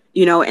Toei,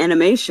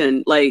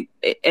 animation,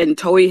 and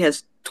Toei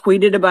has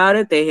tweeted about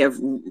it. They have,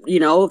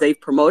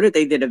 they've promoted.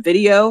 They did a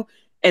video,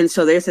 and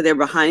so they said they're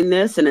behind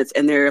this, and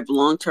they have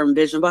long-term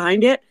vision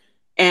behind it.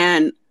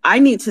 And I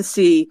need to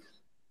see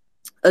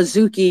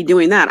Azuki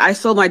doing that. I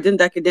sold my Din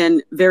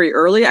Decadin very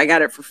early. I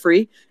got it for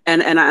free,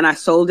 and I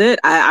sold it.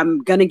 I'm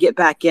gonna get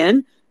back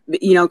in,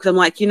 because I'm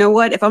like, you know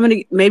what? If I'm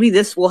gonna, maybe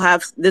this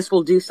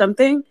will do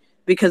something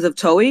because of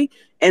Toei,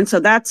 and so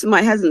that's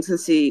my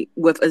hesitancy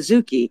with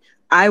Azuki.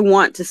 I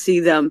want to see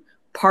them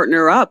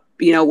partner up,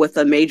 with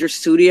a major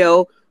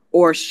studio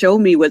or show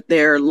me what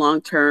their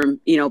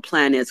long-term,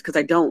 plan is, because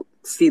I don't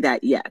see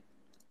that yet.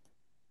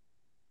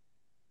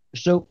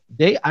 So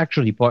they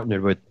actually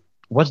partnered with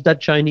what's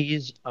that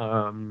Chinese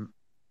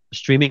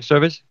streaming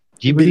service?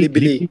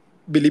 Bilibili.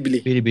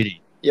 Bilibili.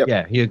 Yep.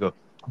 Yeah, here you go.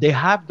 They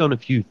have done a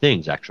few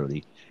things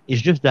actually.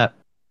 It's just that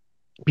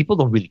people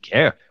don't really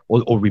care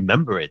or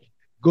remember it.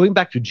 Going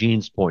back to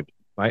Gene's point,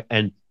 right?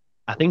 And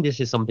I think this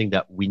is something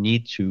that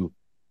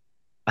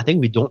I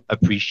think we don't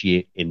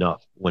appreciate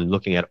enough when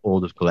looking at all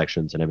those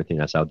collections and everything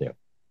that's out there.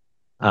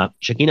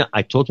 Shakina,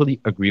 I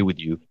totally agree with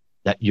you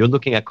that you're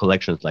looking at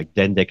collections like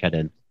Den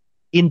Decadent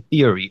in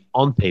theory,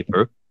 on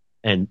paper,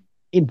 and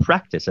in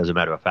practice, as a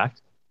matter of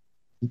fact,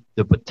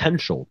 the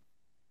potential,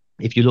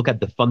 if you look at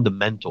the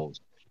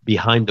fundamentals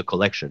behind the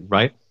collection,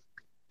 right?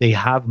 they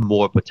have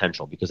more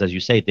potential because, as you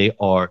say, they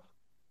are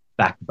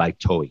backed by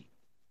Toei.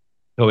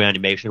 Toei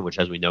Animation, which,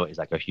 as we know, is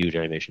like a huge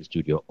animation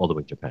studio all the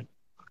way in Japan.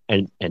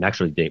 And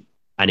actually, they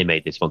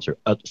animate, they sponsor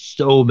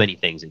so many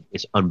things.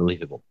 It's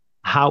unbelievable.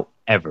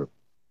 However,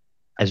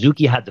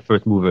 Azuki had the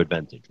first mover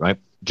advantage, right?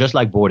 Just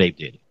like Bored Ape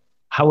did.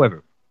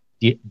 However,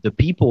 the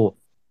people,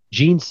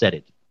 Gene said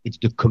it, it's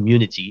the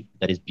community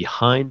that is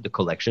behind the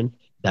collection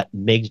that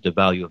makes the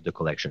value of the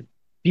collection.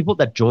 People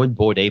that joined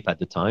Bored Ape at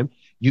the time,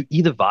 you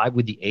either vibe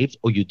with the apes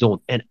or you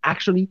don't. And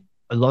actually,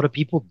 a lot of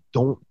people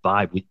don't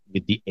vibe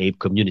with the ape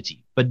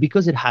community. But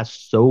because it has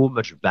so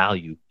much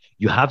value,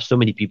 you have so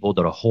many people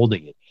that are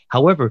holding it.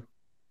 However,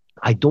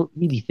 I don't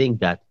really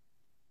think that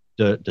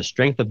the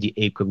strength of the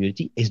ape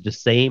community is the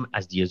same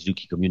as the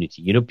Azuki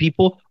community. You know,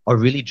 people are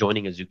really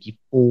joining Azuki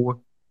for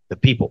the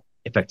people,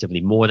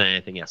 effectively, more than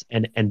anything else.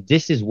 And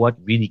this is what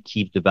really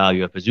keeps the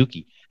value of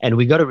Azuki. And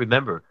we got to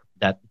remember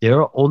that we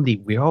are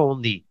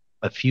only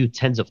a few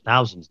tens of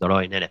thousands that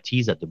are in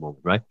NFTs at the moment,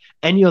 right?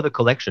 Any other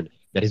collection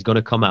that is going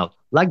to come out,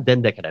 like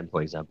Den Decadent,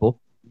 for example,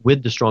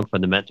 with the strong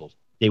fundamentals,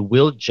 they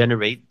will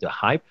generate the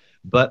hype,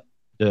 but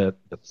the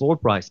floor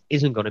price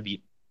isn't going to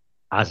be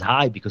as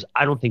high because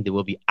I don't think there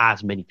will be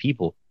as many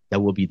people that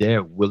will be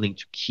there willing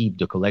to keep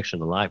the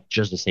collection alive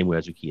just the same way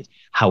Azuki is.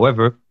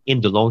 However, in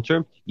the long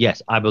term,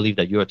 yes, I believe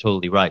that you're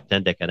totally right.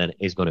 Dendek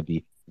is going to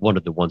be one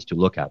of the ones to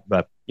look at.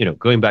 But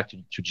going back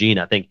to Gene,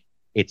 I think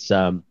it's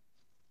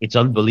it's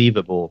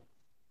unbelievable.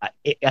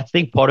 I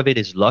think part of it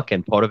is luck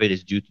and part of it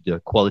is due to the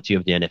quality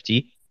of the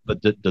NFT.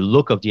 But the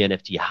look of the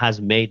NFT has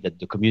made that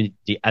the community,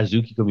 the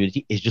Azuki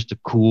community, is just a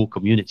cool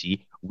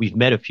community. We've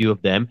met a few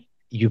of them.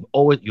 You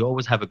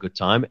always have a good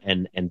time,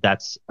 and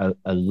that's a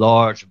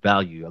large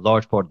value, a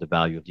large part of the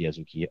value of the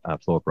Azuki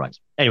floor price.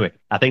 Anyway,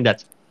 I think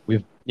that's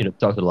we've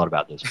talked a lot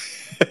about this.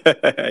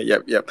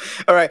 Yep.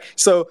 All right.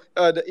 So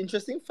the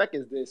interesting fact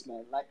is this,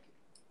 man. Like,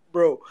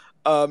 bro,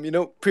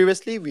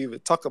 previously we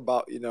would talk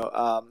about,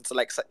 so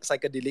like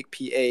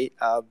psychedelic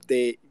PA,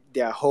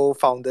 their whole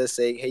founders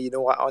saying, hey, you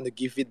know what, I want to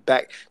give it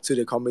back to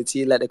the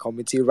community, let the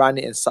community run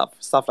it and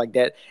stuff like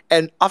that.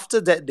 And after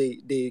that,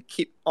 they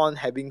keep on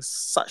having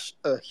such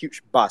a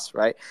huge buzz,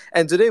 right?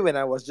 And today when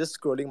I was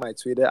just scrolling my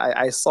Twitter,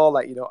 I saw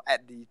like,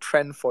 at the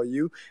trend for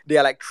you, they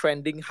are like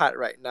trending hard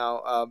right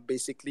now,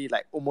 basically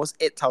like almost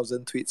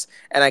 8,000 tweets.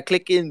 And I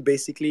click in,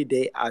 basically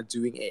they are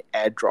doing an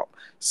airdrop.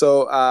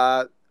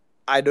 So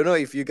I don't know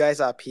if you guys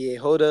are PA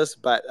holders,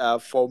 but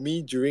for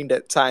me during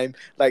that time,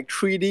 like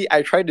 3D,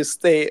 I tried to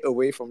stay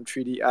away from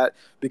 3D art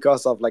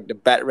because of like the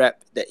bad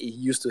rap that it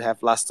used to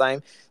have last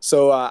time.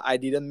 So I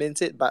didn't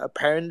mint it, but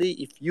apparently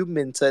if you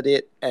minted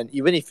it and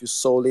even if you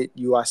sold it,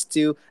 you are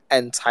still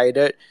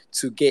entitled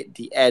to get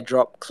the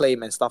airdrop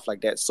claim and stuff like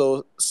that.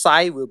 So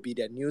Psy will be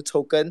their new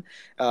token.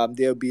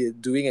 They'll be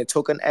doing a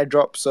token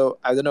airdrop. So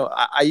I don't know,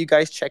 are you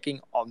guys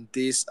checking on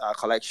this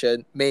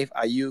collection? Maeve,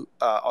 are you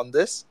on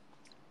this?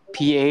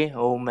 PA,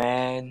 oh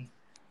man,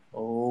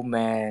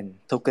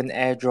 token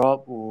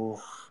airdrop, ooh,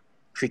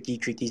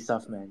 tricky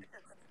stuff, man.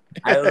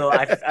 I don't know.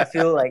 I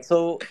feel like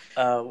so.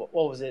 What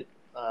was it?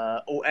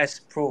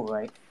 OS Pro,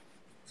 right?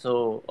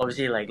 So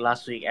obviously, like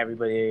last week,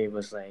 everybody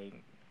was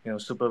like,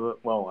 super.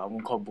 Well, I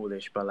won't call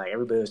bullish, but like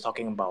everybody was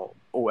talking about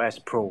OS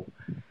Pro.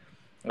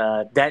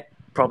 That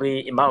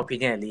probably, in my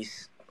opinion, at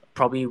least,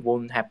 probably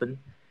won't happen.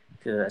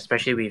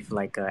 Especially with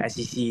like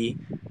SEC,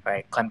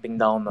 right, clamping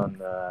down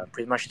on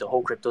pretty much the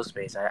whole crypto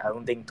space. I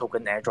don't think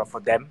token airdrop for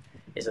them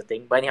is a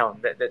thing. But anyhow,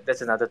 that's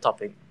another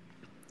topic.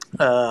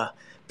 PA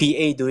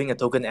doing a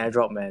token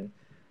airdrop, man.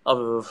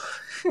 Oh,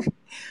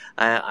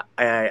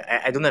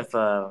 I don't have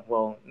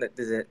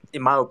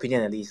in my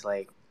opinion at least,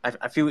 like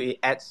I feel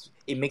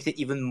it makes it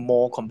even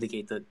more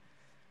complicated,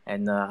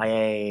 and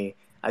I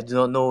do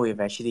not know if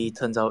actually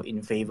turns out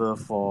in favor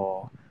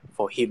for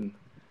him,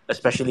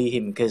 especially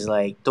him, because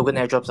like token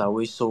airdrops are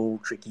always so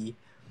tricky,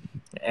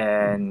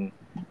 and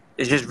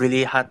it's just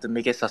really hard to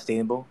make it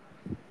sustainable.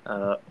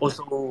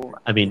 Also,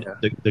 I mean, yeah.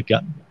 the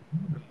guy.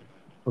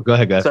 Oh, go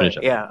ahead, Sorry, finish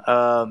up.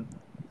 yeah.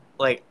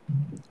 Like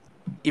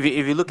if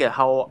you look at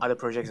how other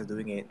projects are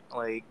doing it,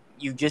 like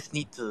you just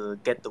need to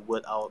get the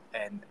word out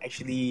and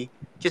actually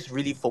just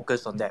really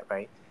focus on that,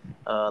 right?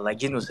 Like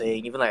Jin was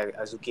saying, even like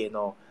Azuki and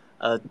all.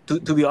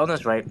 To be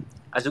honest, right,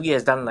 Azuki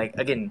has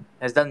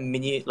done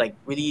many like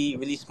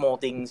really small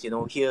things,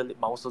 here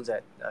milestones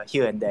at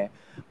here and there,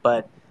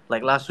 but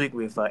like last week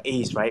with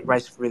Ace, right,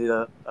 Rice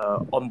Thriller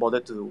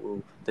onboarded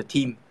to the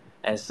team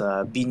as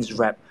Bean's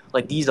rep.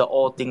 Like these are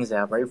all things that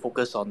are very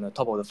focused on the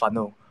top of the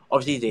funnel.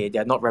 Obviously they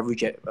are not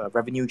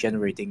revenue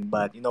generating,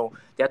 but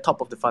their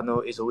top of the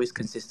funnel is always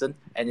consistent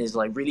and is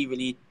like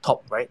really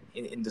top, right,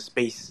 in the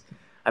space.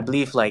 I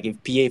believe like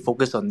if PA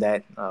focus on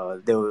that,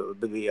 there will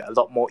be a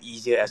lot more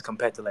easier as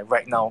compared to like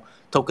right now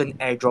token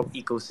airdrop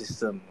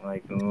ecosystem.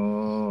 Like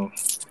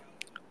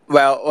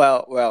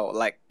Well,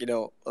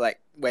 like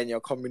when your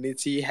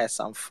community has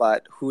some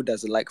FUD, who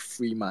doesn't like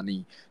free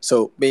money?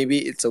 So maybe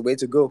it's a way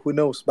to go. Who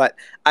knows? But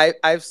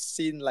I've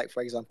seen, like,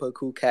 for example,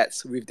 Cool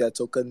Cats with their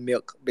token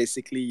milk.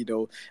 Basically,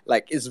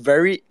 like, it's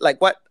very, like,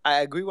 what I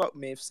agree what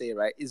Maeve say,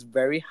 right? It's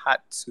very hard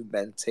to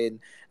maintain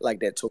like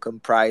that token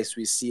price.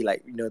 We see,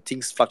 like,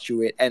 things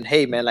fluctuate, and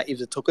hey man, like, if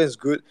the token is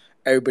good,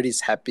 everybody's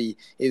happy.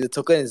 If the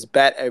token is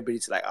bad,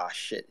 everybody's like, ah,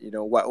 shit,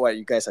 what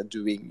you guys are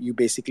doing. You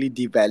basically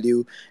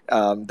devalue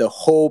the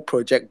whole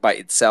project by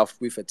itself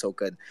with a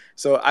token.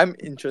 So I'm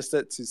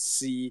interested to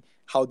see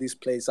how this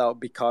plays out,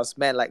 because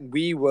man, like,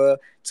 we were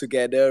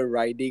together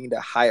riding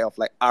the high of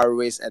like our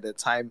race at the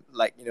time.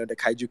 Like, the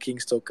Kaiju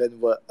Kings token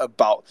were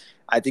about,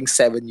 I think,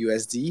 7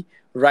 USD.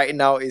 Right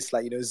now it's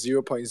like,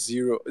 0.0,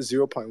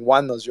 0.1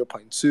 or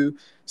 0.2.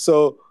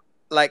 So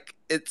like,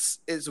 it's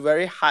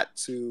very hard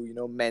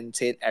to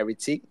maintain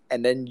everything,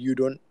 and then you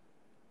don't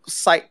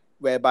site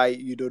whereby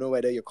you don't know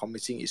whether your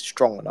committing is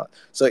strong or not.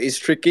 So it's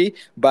tricky,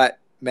 but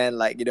man,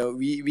 like,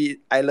 we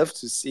I love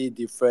to see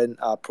different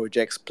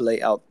projects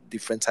play out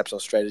different types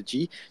of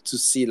strategy to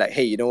see, like,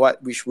 hey, you know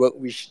what, which work,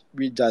 which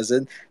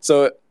doesn't.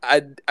 So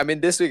I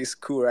mean, this week is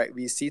cool, right?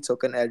 We see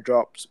token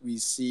airdrops, we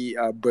see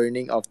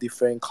burning of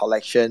different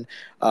collection.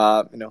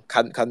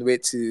 Can't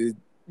wait to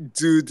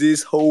do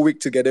this whole week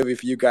together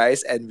with you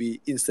guys, and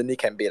we instantly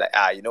can be like,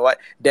 you know what,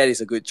 that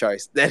is a good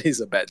choice, that is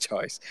a bad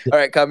choice. All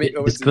right, coming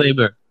over to you.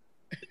 Disclaimer.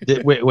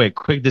 Wait,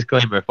 quick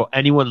disclaimer for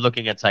anyone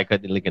looking at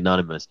Psychedelic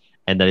Anonymous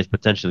and that is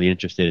potentially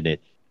interested in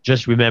it.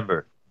 Just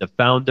remember, the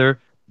founder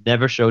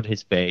never showed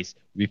his face,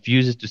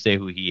 refuses to say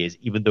who he is,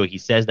 even though he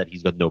says that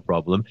he's got no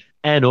problem.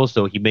 And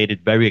also, he made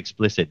it very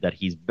explicit that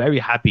he's very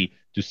happy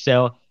to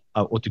sell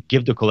or to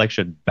give the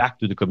collection back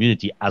to the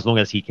community as long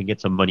as he can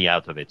get some money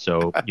out of it.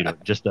 So,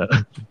 just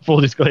a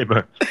full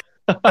disclaimer.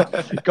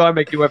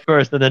 Carmack, you were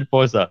first, and then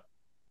Forza.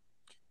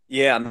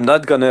 Yeah, I'm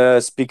not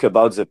gonna speak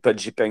about the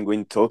Pudgy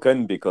Penguin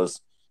token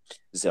because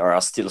there are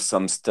still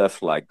some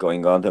stuff like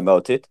going on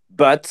about it.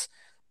 But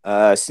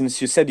since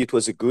you said it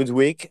was a good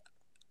week,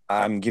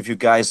 I'm give you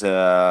guys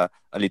a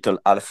little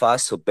alpha.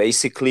 So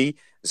basically,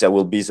 there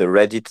will be the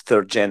Reddit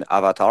third gen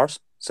avatars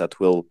that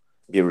will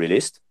be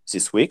released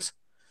this week,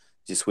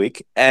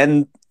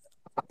 and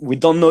we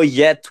don't know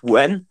yet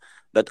when.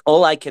 But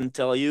all I can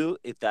tell you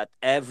is that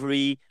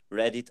every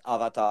Reddit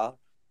avatar,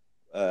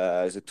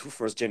 the two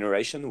first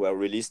generation, were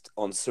released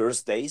on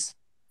Thursdays.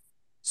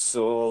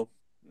 So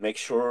make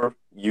sure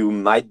you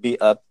might be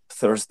up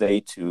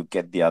Thursday to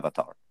get the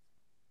avatar.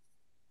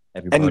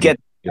 Everybody, and get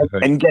you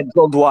heard and get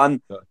gold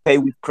one. it. Pay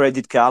with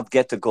credit card,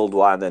 get a gold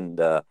one, and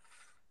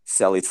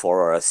sell it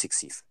for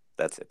 6 ETH.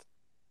 That's it.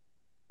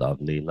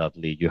 Lovely,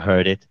 lovely. You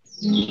heard it.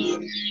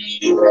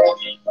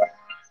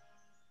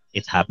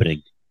 It's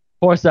happening.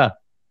 Forza,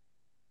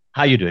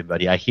 how you doing,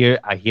 buddy? I hear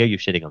you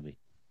shitting on me.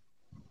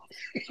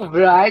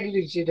 Bro, I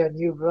didn't shit on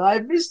you, bro. I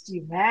missed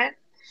you, man.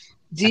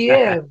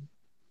 GM.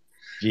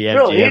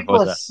 Bro, GM, it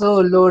Forza. was so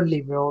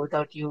lonely, bro,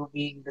 without you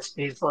being in the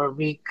space for a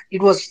week.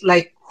 It was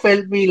like,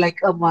 felt me like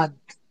a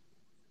month,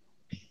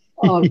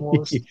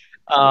 almost.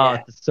 Oh,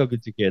 Yeah. that's so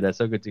good to hear. That's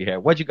so good to hear.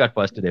 What you got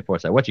for us today,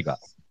 Forza? What you got?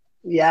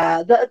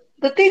 Yeah.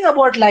 The thing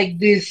about like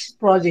these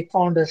project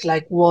founders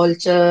like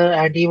Vulture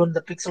and even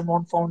the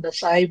Pixelmon founder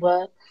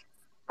Cyber,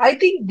 I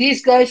think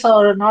these guys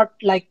are not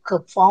like a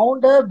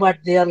founder, but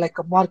they are like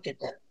a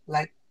marketer.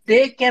 Like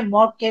they can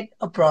market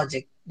a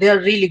project. They are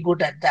really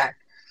good at that.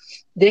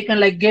 They can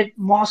like get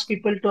most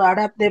people to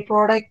adapt their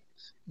product.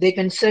 They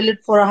can sell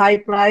it for a high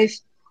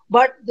price.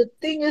 But the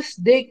thing is,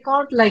 they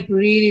can't like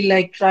really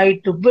like try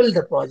to build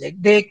the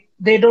project.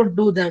 They don't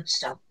do that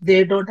stuff.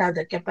 They don't have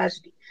the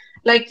capacity.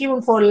 Like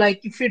even for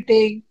like if you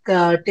take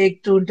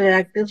Two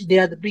Interactives, they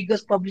are the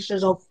biggest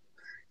publishers of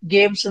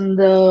games in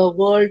the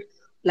world.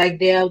 Like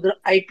they have the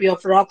IP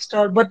of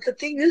Rockstar. But the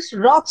thing is,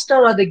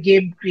 Rockstar are the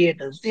game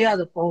creators. They are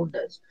the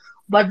founders.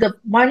 But the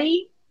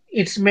money,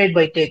 it's made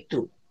by Take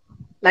Two.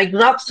 Like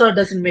Rockstar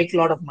doesn't make a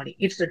lot of money.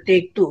 It's the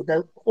Take Two,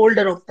 the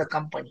holder of the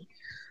company.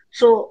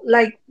 So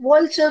like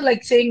Vulture,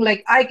 like saying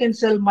like I can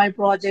sell my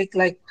project.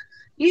 Like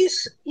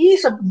he's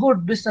a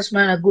good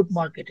businessman, a good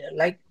marketer.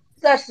 Like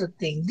that's the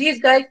thing.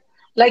 These guys,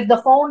 like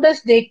the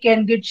founders, they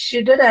can get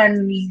shitted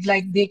and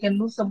like they can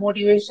lose the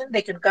motivation.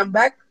 They can come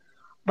back,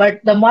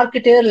 but the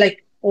marketer,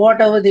 like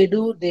whatever they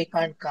do, they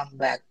can't come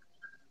back.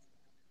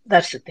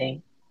 That's the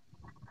thing.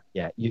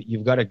 Yeah,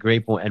 you've got a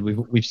great point, and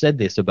we've said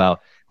this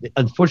about.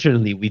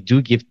 Unfortunately, we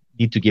do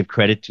need to give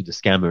credit to the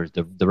scammers,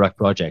 the rock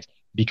projects,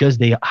 because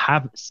they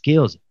have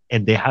skills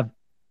and they have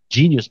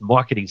genius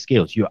marketing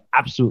skills. You're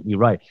absolutely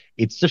right.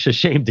 It's such a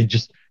shame they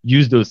just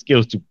use those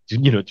skills to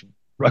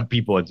rug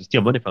people and to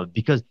steal money from them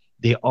because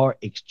they are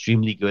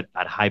extremely good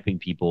at hyping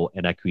people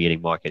and at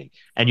creating marketing.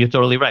 And you're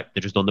totally right. They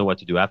just don't know what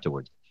to do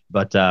afterwards.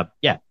 But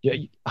yeah,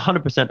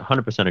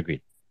 100%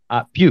 agreed.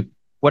 Pew,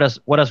 what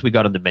else we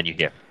got on the menu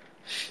here?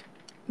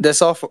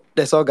 That's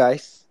all,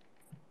 guys.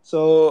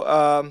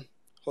 So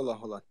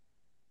hold on.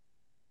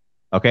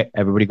 Okay,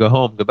 everybody go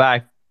home.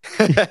 Goodbye.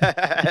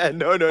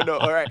 No.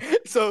 All right.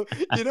 So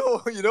you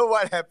know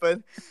what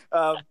happened?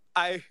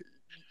 I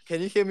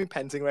Can you hear me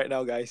panting right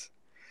now, guys?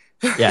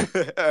 Yeah.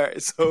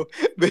 Alright, so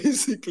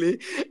basically,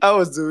 I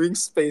was doing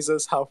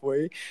spaces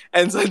halfway,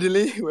 and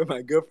suddenly, when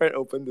my girlfriend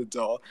opened the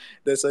door,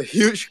 there's a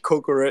huge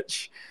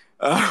cockroach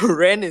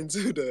ran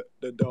into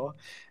the door,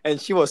 and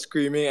she was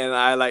screaming, and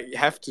I like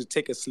have to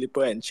take a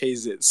slipper and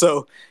chase it.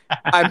 So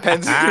I'm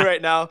panicking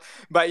right now.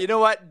 But you know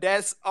what?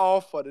 That's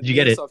all for the Did you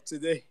get news it? of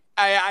today.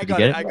 I Did you got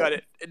get it. it? I got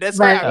it. That's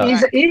why Man, I'm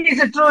Oh. back.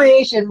 he's a true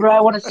Asian, bro. I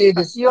want to say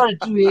this. You're a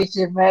true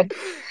Asian, man.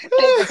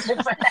 Take a slip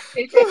and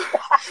take it.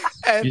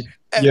 and You,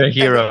 and you're a and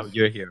hero.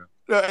 You're a hero.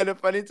 no, and the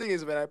funny thing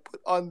is when I put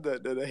on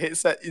the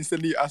headset,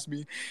 instantly asked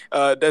me,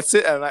 that's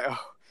it. And I'm like, oh,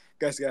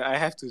 guys, I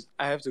have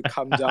to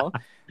calm down,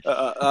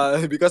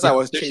 because I Yeah,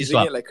 was Sushi chasing it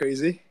Swap. like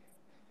crazy.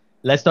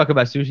 Let's talk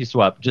about Sushi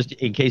Swap, just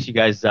in case you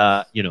guys,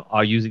 are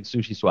using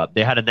Sushi Swap.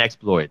 They had an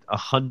exploit,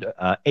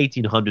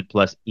 1800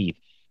 plus ETH.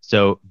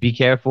 So be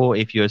careful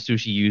if you're a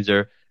Sushi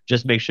user.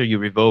 Just make sure you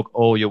revoke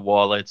all your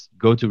wallets.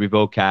 Go to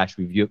revoke cache,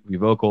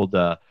 revoke all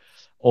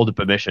the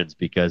permissions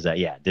because,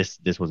 yeah,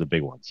 this was a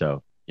big one.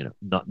 So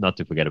not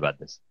to forget about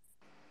this.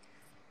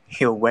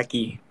 Yo,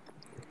 wacky.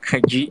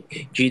 G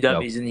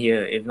Dub Yo, isn't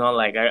here. If not,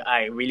 like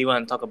I really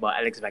want to talk about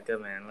Alex Becker,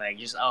 man. Like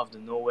just out of the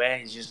nowhere,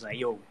 he's just like,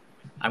 yo,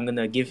 I'm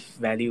gonna give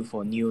value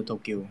for Neo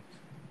Tokyo.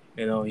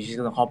 He's just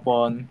gonna hop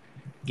on,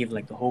 give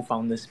like the whole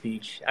founder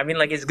speech. I mean,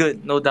 like it's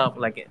good, no doubt.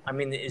 Like I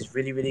mean, it's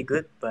really really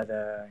good. But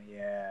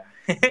yeah.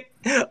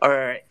 All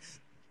right.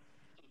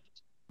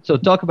 so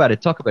talk about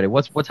it. Talk about it.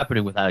 What's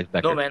happening with Alex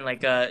No, Becker? man.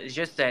 Like it's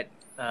just that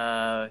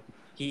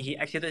he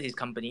exited his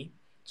company,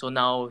 so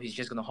now he's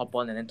just gonna hop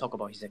on and then talk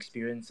about his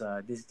experience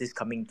this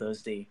coming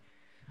Thursday.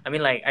 I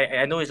mean, like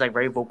I know he's like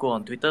very vocal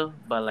on Twitter,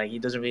 but like he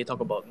doesn't really talk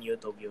about Neo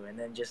Tokyo. And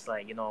then just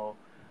like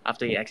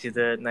after he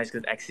exited, nice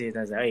good exit, and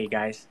I was like, hey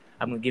guys,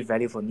 I'm gonna give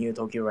value for Neo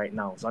Tokyo right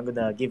now. So I'm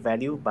gonna give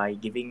value by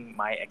giving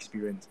my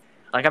experience.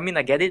 Like I mean,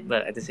 I get it,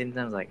 but at the same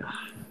time, it's like,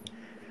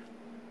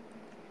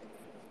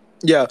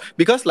 Yeah,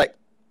 because like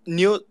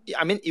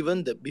I mean,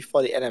 even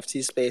before the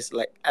NFT space,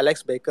 like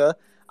Alex Baker,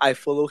 I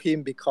follow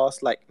him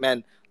because like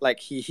man, like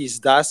he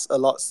does a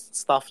lot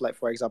stuff like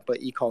for example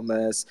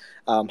e-commerce,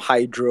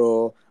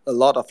 hydro, a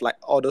lot of like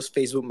all those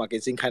Facebook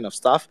marketing kind of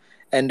stuff,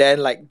 and then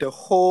like the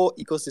whole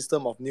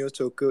ecosystem of Neo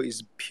Tokyo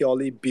is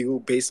purely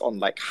built based on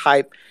like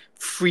hype,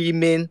 free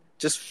mint,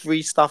 just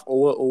free stuff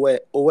over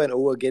and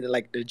over again.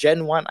 Like the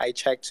Gen 1 I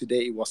checked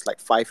today, it was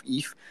like 5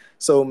 ETH.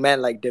 So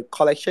man, like the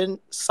collection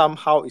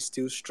somehow is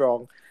still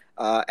strong.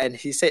 And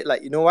he said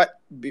like, you know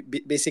what?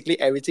 Basically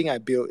everything I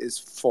build is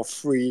for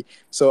free,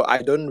 so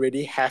I don't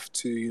really have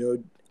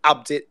to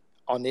update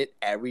on it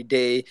every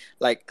day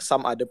like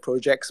some other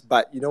projects.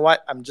 But you know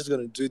what? I'm just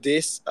gonna do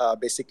this.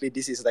 Basically,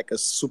 this is like a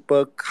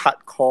super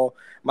hardcore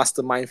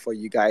mastermind for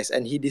you guys.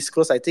 And he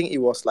disclosed, I think it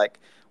was like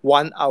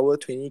 1 hour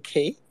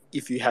 20K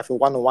if you have a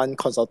one-on-one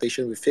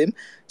consultation with him.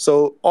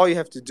 So all you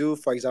have to do,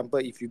 for example,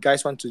 if you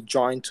guys want to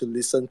join to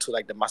listen to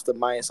like the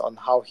masterminds on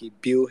how he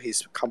built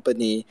his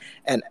company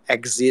and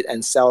exit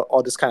and sell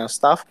all this kind of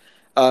stuff,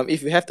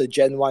 if you have the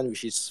Gen 1,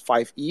 which is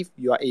 5 ETH,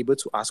 you are able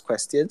to ask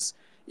questions.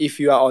 If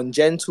you are on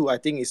Gen 2, I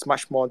think it's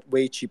much more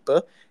way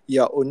cheaper.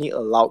 You are only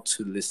allowed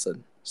to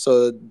listen.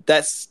 So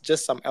that's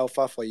just some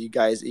alpha for you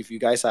guys. If you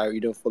guys are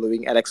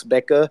following Alex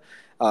Becker,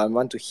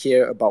 want to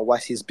hear about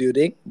what he's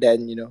building,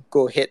 then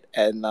go ahead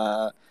and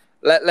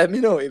let me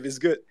know if it's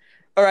good.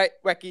 All right,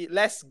 Wacky,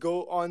 let's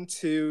go on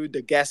to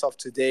the guest of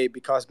today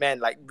because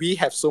man, like we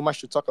have so much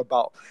to talk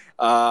about.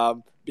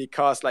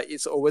 Because like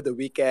it's over the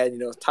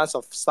weekend, tons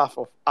of stuff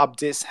of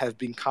updates have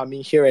been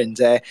coming here and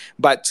there.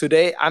 But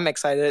today I'm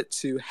excited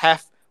to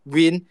have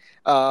Win,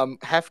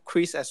 have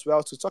Chris as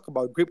well to talk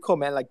about Girypto,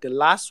 man. Like the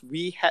last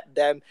we had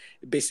them,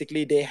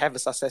 basically they have a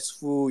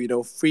successful,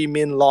 free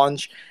mint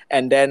launch,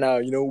 and then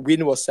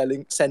Win was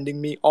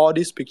sending me all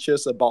these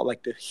pictures about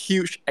like the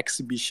huge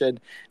exhibition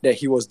that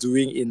he was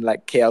doing in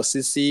like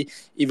KLCC.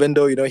 Even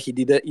though he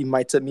didn't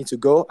invited me to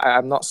go,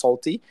 I'm not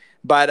salty.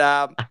 But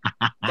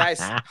guys,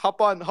 hop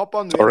on, Win.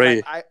 Like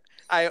Sorry.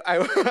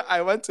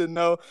 I want to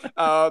know.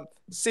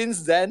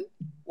 Since then,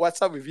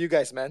 what's up with you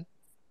guys, man?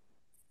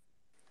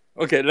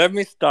 Okay, let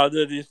me start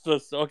this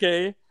first.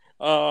 Okay.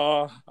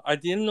 I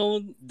didn't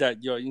know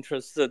that you're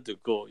interested to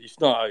go. If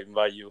not, I'll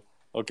invite you.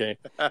 Okay.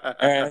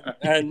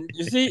 And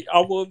you see,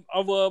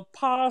 our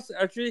pass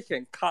actually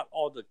can cut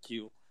all the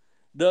queue.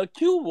 The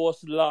queue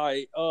was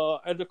like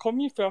at the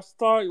Commie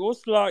Festa, it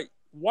was like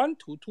 1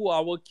 to 2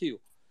 hour queue.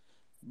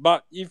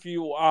 But if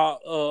you are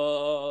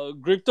a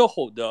crypto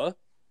holder,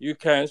 you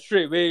can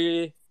straight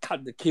away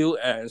cut the queue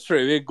and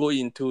straight away go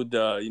into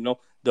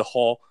the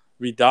hall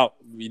without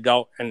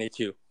any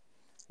queue.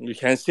 You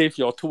can save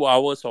your 2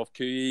 hours of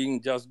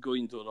queuing, just go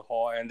into the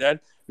hall, and then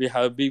we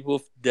have a big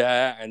booth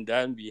there, and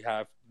then we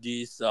have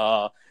these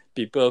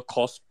people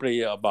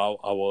cosplay about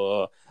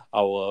our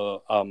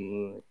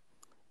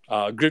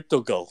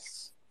crypto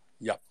girls.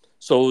 Yeah.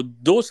 So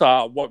those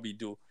are what we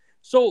do.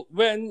 So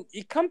when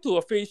it comes to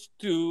a phase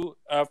two,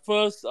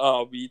 first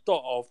we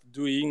thought of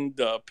doing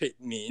the paid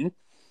mint,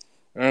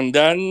 and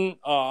then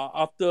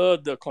after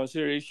the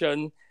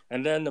consideration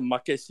and then the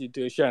market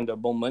situation at the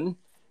moment,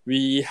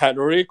 we had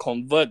already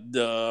converted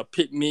the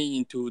paid mint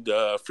into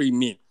the free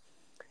mint.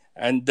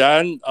 And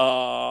then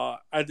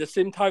at the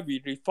same time,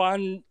 we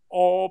refund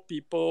all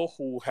people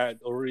who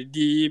had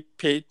already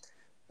paid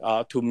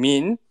to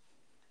mint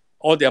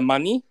all their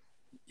money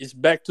is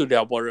back to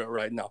their wallet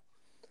right now.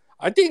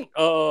 I think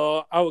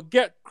I will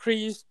get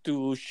Chris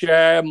to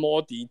share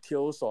more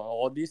details on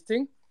all these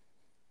things.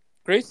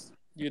 Chris,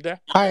 you there?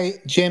 Hi,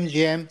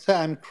 GM. So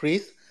I'm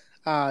Chris,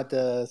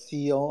 the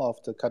CEO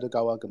of the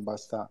Kadokawa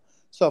Gambasta.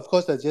 So of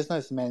course, just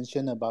as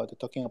mentioned about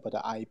talking about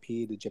the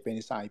IP, the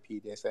Japanese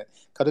IP. There's a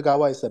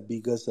Kadokawa is the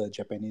biggest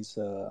Japanese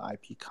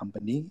IP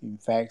company. In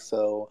fact,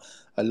 so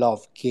a lot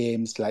of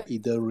games like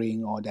either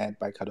Ring or that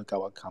by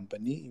Kadokawa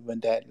company. Even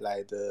that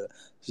like the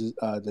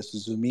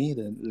Suzumi,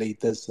 the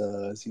latest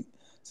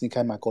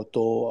Shinkai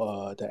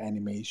Makoto, the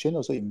animation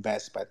also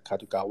invest by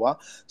Kadokawa.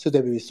 So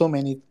there will be so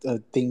many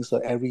things. So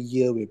every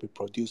year we will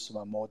produce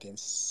more than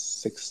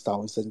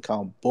 6,000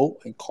 kind of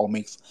book and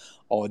comics,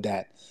 all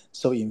that.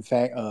 So in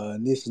fact,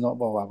 this is not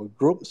for our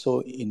group.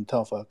 So in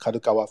terms of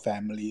Kadokawa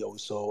family,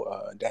 also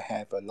they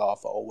have a lot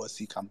of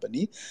overseas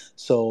company.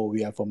 So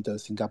we are from the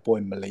Singapore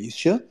and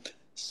Malaysia.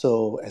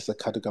 So as a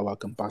Kadokawa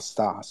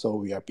Gambasta, so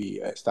we have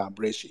been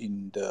established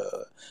in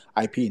the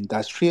IP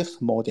industry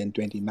more than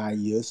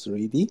 29 years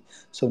already.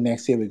 So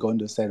next year we're going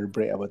to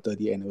celebrate our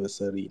 30th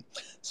anniversary.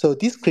 So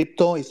this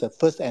crypto is the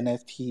first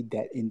NFT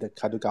that in the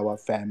Kadokawa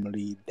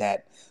family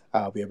that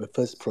we have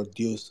first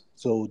produced.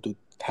 So to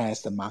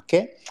test the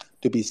market,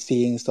 to be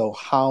seeing so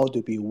how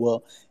do we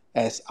work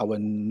as our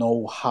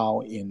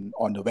know-how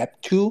on the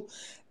Web2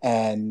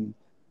 and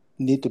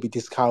need to be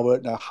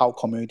discovered how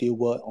community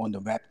work on the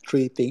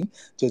Web3 thing.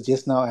 So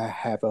just now I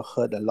have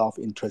heard a lot of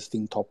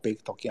interesting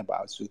topic talking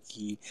about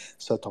Suki,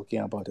 so talking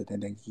about the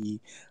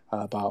Dendengi,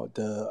 about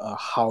the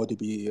how to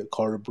be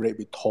collaborate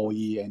with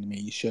toy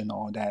animation,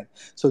 all that.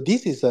 So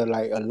this is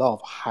like a lot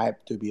of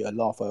hype to be a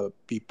lot of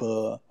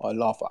people, a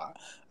lot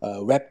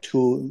of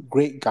Web2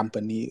 great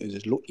company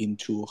is look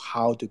into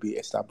how to be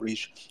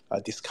established,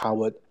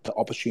 discovered the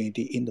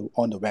opportunity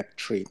on the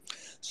Web3.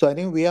 So I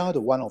think we are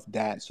the one of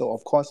that. So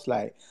of course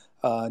like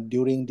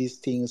during these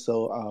things.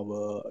 So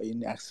our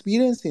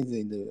experience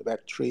in the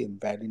Web3 and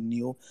very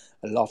new,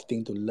 a lot of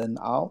things to learn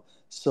out.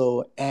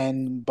 So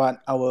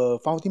but our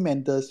founding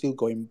mentors still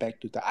going back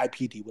to the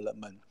IP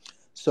development.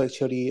 So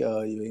actually,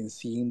 you've been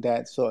seeing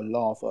that. So a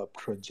lot of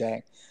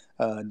project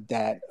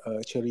that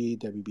actually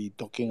they will be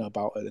talking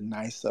about a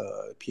nice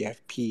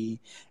PFP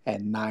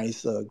and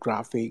nice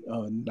graphic,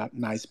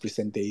 nice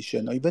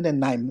presentation, or even a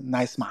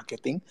nice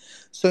marketing.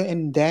 So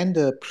and then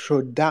the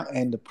product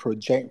and the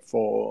project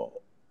for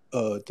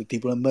the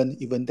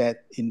development, even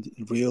that in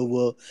real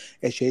world,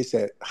 actually is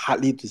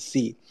hardly to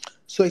see.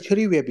 So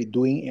actually, we have been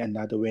doing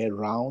another way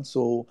around.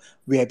 So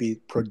we have been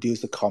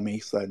produce the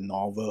comics, a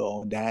novel,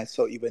 all that.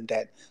 So even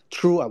that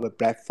through our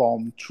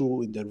platform,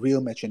 through the real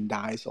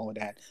merchandise, all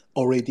that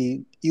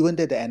already. Even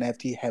that the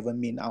NFT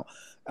haven't been out,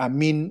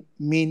 haven't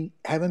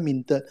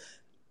minted.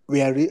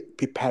 We are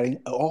preparing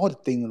all the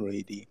things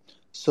already.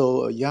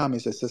 So yeah,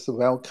 Mr. Sister,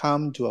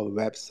 welcome to our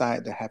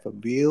website to have a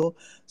view.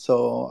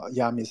 So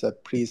yeah, Mr.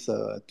 Please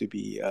to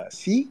be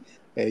see.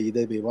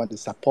 Either we want to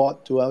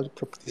support to our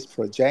this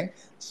project.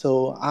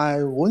 So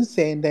I won't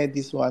say that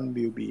this one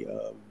will be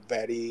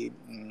very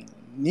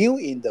new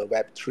in the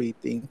Web3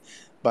 thing,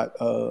 but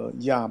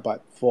yeah,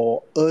 but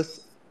for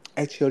us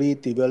actually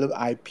develop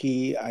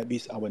IP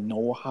with our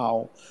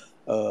know-how.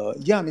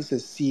 Yeah, Mr.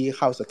 See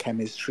how's the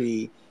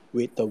chemistry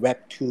with the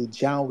Web2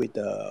 gel with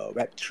the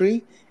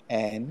Web3,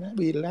 and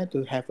we like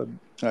to have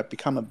a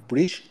become a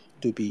bridge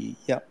to be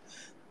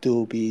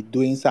to be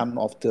doing some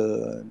of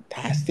the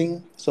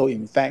testing. So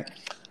in fact,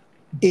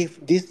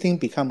 if this thing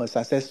become a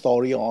success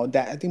story or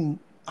that, I think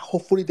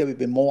hopefully there will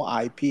be more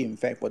IP. In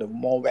fact, for the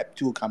more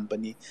Web2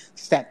 company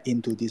step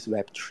into this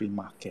Web3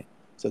 market.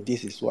 So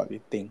this is what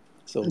we think.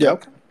 So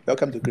Yep.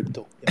 welcome to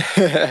crypto.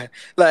 Yeah.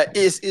 Like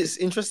it's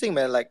interesting,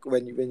 man. Like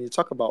when you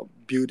talk about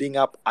building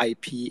up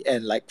IP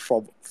and like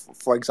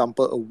for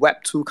example a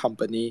Web2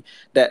 company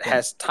that Yeah.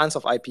 has tons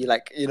of IP.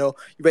 Like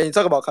when you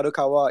talk about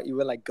Kadokawa,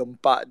 even like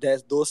Gempa,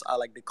 those are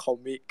like the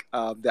comic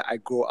that I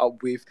grow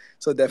up with.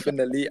 So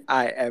definitely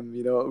I am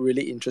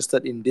really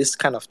interested in this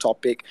kind of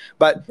topic.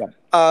 But Yeah.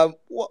 I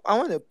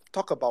want to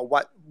talk about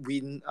what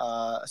Win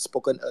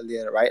spoken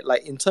earlier, right?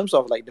 Like in terms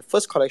of like the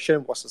first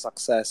collection was a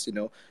success.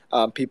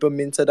 People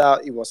minted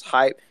out, it was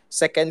hype.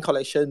 Second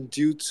collection,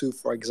 due to,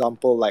 for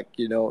example, like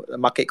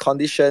market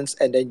conditions,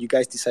 and then you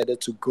guys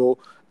decided to go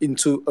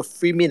into a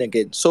free mint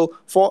again. So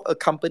for a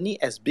company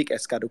as big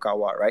as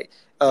Kadokawa, right?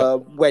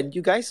 When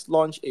you guys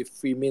launch a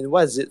free mint,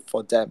 what is it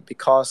for them?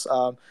 Because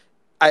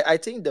I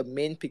think the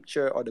main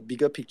picture or the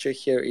bigger picture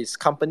here is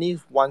company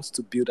wants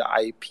to build the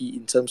IP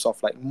in terms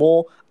of like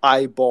more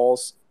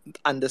eyeballs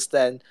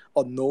understand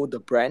or know the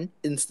brand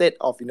instead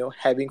of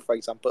having, for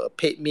example, a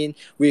paid mint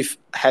with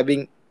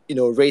having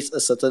raise a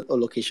certain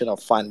allocation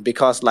of fund,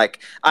 because like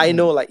I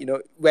know, like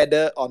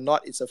whether or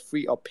not it's a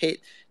free or paid,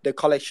 the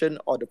collection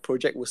or the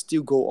project will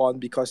still go on,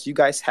 because you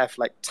guys have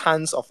like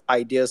tons of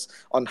ideas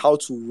on how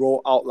to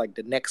roll out like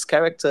the next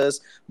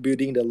characters,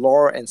 building the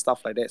lore and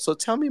stuff like that. So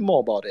tell me more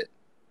about it.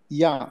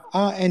 Yeah,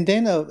 and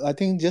then I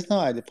think just now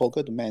I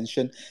forgot to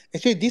mention.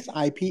 Actually, this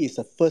IP is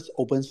the first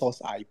open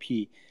source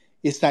IP.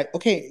 It's like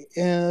okay,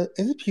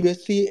 as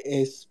previously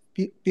is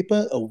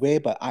people aware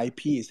about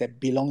IP is that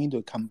belonging to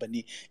a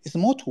company. It's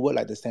more toward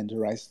like the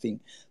centralized thing.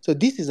 So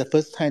this is the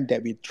first time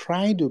that we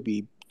try to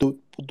be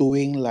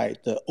doing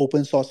like the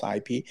open source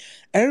IP.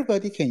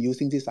 Everybody can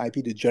using this IP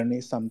to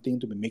generate something,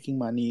 to be making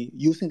money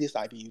using this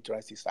IP,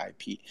 utilize this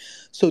IP.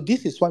 So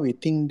this is why we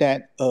think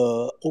that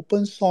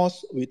open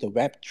source with the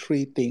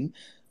Web3 thing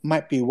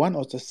might be one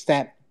of the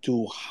steps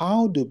to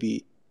how to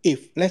be,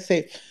 if let's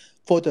say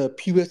for the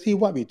previously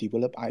what we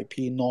develop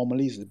IP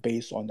normally is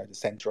based on like the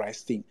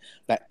centralized thing.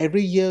 Like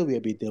every year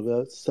we'll be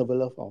develop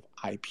several of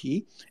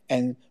IP,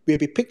 and we'll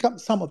be pick up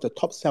some of the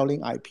top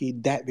selling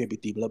IP that will be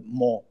developed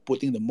more,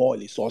 putting the more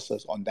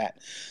resources on that.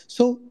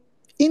 So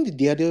in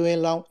the other way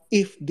around,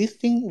 if this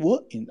thing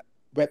work in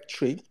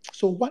Web3,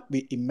 so what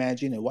we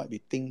imagine and what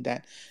we think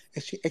that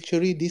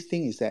actually this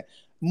thing is that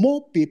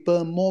more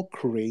people, more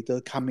creator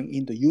coming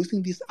into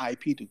using this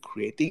IP to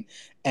creating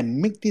and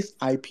make this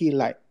IP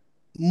like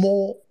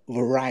more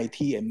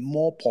variety and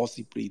more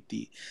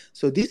possibility.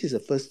 So this is the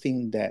first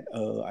thing that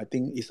I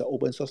think is an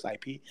open source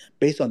IP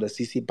based on the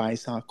CC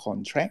BY-SA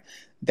contract.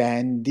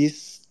 Then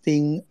this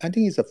thing, I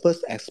think is the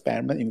first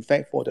experiment. In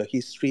fact, for the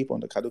history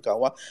from the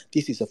Kadokawa,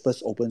 this is the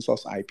first open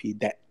source IP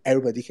that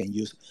everybody can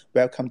use.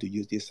 Welcome to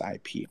use this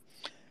IP.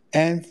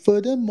 And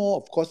furthermore,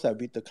 of course,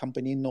 with the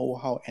company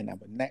know-how and our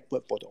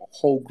network for the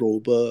whole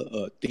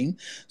global thing.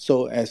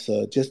 So as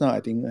just now, I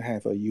think I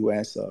have a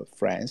US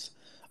friends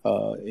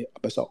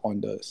also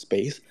on the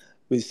space.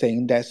 We're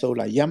saying that, so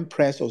like Young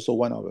Press also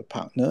one of our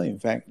partner, in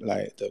fact,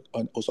 like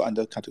also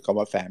under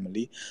Kadokawa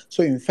family.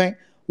 So in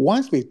fact,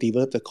 once we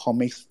develop the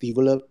comics,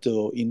 develop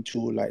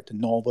into like the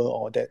novel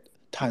or that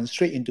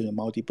translate into the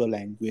multiple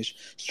language,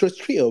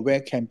 straight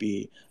away can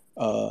be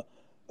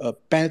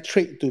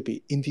penetrate to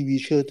be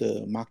individual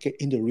the market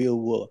in the real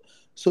world.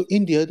 So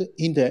in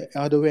the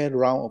other way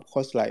around, of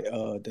course, like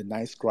the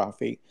nice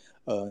graphic,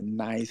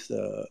 nice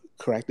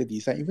character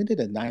design, even though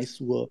the nice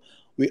world,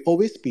 we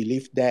always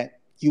believe that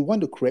you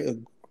want to create a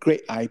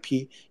great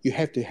IP, you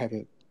have to have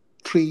a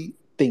three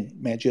thing,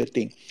 major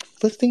thing.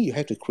 First thing you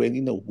have to create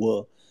in the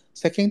world.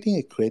 Second thing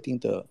is creating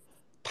the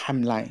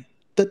timeline.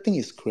 Third thing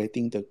is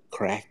creating the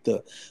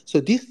character.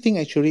 So this thing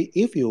actually,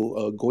 if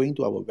you go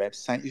into our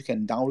website, you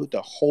can download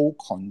the whole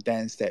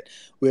contents that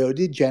we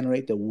already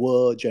generate the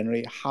world,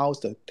 generate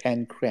how's the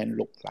 10 clan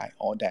look like,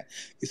 all that.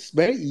 It's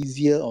very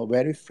easier or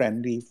very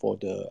friendly for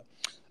the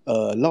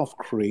a lot of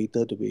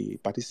creator to be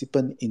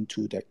participant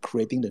into that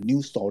creating the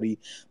new story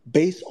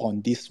based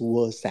on this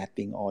world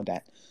setting, all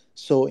that.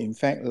 So in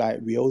fact, like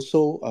we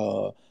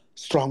also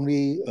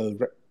strongly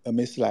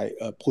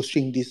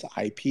pushing this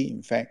IP.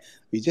 In fact,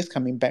 we just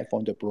coming back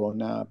from the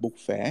Corona book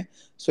fair.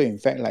 So in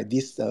fact, like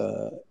this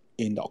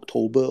in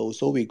October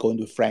also we're going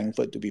to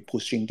Frankfurt to be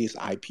pushing this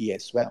IP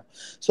as well.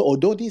 So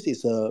although this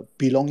is a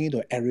belonging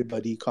to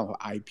everybody kind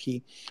of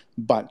IP,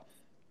 but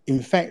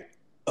in fact,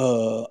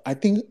 I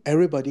think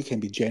everybody can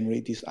be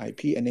generate this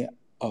IP and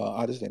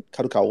other than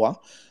Kadokawa.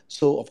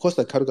 So of course,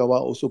 the Kadokawa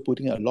also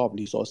putting a lot of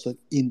resources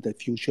in the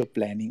future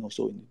planning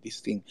also in this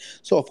thing.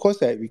 So of course,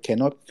 that we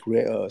cannot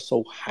create a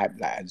so hype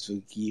like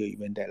Azuki or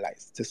even that like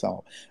just a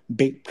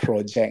big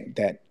project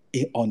that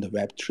on the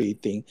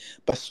Web3 thing.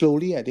 But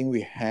slowly, I think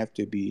we have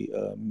to be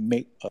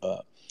make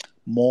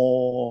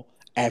more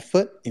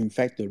effort, in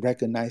fact, to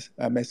recognize,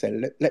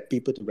 let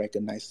people to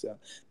recognize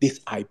this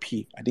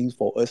IP. I think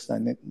for us,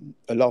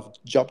 a lot of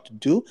job to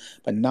do,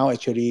 but now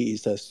actually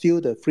is still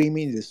the free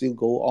means is still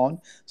go on,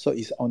 so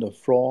it's on the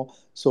floor.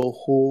 So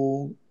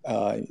who,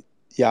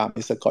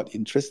 Mr. got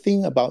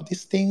interesting about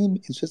this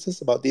thing, interested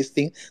about this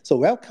thing. So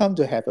welcome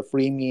to have a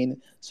free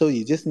mean. So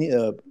you just need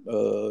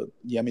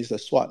Mr.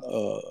 Swat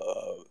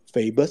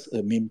favors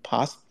a mean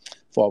pass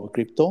for our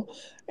crypto,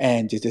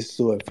 and just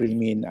do a free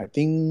mean. I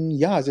think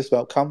just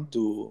welcome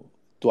to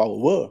our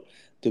world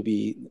to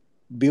be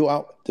build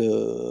out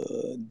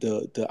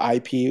the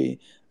IP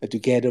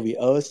together with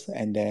us,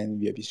 and then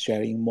we'll be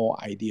sharing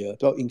more idea.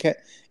 So in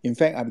fact, I'm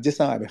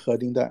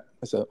hearing that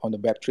on the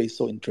Web3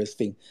 so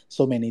interesting,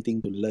 so many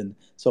things to learn.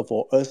 So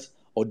for us,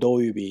 although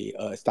we be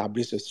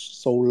established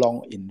so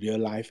long in real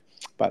life,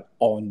 but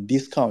on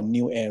this kind of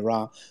new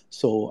era,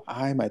 so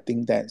I might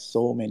think that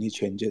so many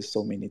changes,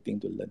 so many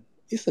things to learn.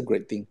 It's a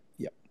great thing.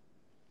 Yeah.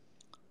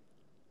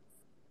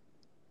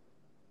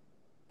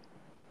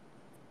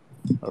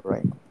 All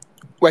right.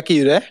 Wacky,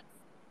 you there?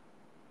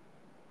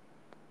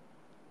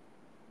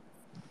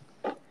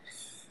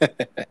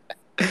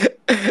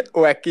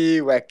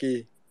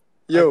 Wacky.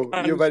 Yo,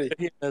 I you buddy.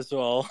 him as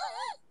well.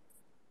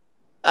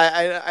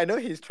 I know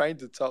he's trying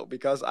to talk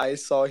because I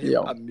saw him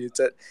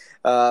unmuted,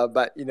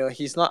 but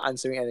he's not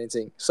answering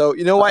anything. So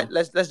you know what?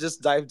 Let's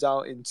just dive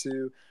down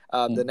into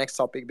the next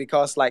topic,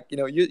 because like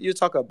you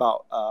talk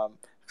about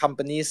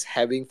companies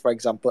having, for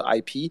example,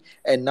 IP,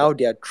 and now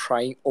they are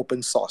trying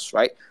open source,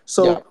 right?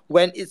 So Yeah.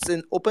 when it's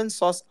an open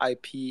source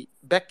IP,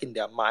 back in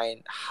their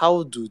mind,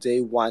 how do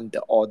they want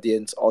the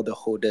audience or the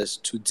holders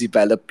to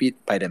develop it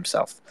by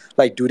themselves?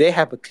 Like, do they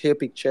have a clear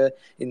picture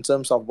in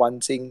terms of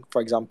wanting, for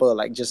example,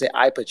 like just say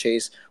I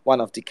purchase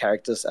one of the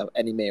characters of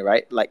anime,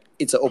 right? Like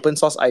it's an open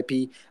source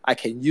IP, I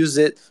can use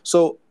it.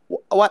 So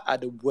what are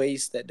the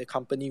ways that the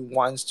company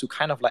wants to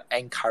kind of like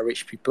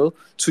encourage people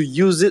to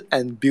use it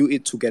and build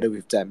it together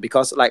with them?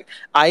 Because like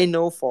I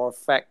know for a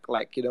fact,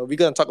 like we're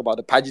gonna talk about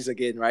the Pudgies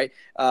again, right?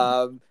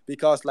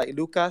 Because like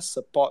Lucas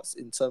supports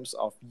in terms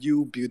of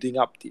you building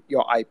up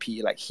your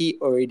IP, like he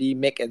already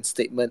make a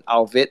statement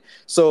out of it.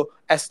 So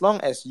as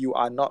long as you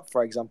are not,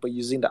 for example,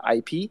 using the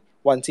IP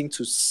wanting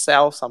to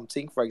sell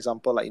something, for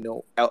example, like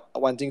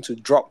wanting to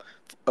drop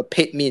a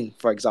paid min,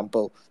 for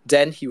example,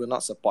 then he will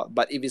not support.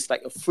 But if it's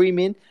like a free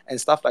min and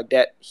stuff like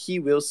that, he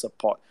will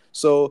support.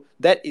 So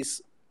that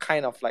is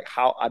kind of like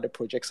how other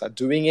projects are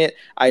doing it.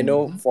 I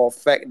know for a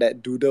fact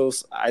that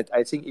Doodles,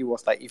 I think it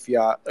was like if you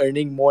are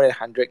earning more than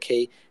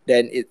 100k,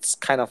 then it's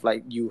kind of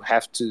like you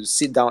have to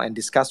sit down and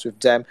discuss with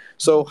them.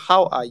 So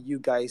how are you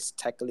guys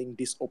tackling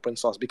this open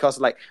source? Because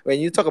like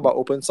when you talk about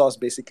open source,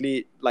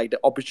 basically like the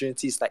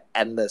opportunity is like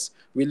endless.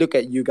 We look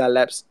at Yuga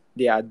Labs,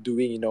 they are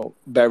doing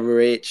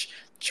beverage,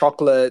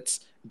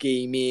 chocolates,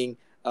 gaming,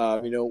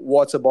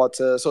 water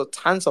bottle. So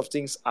tons of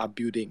things are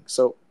building.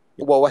 So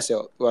what's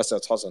your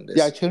thoughts on this?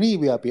 Yeah, actually,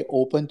 we are be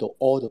open to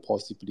all the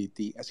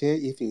possibility.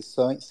 Actually, if you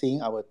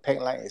seeing our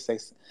tagline, it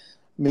says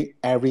make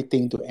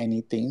everything to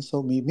anything.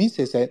 So it means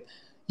is that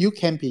you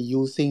can be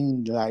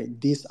using like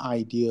this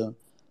idea,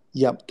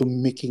 to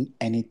making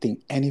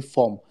anything, any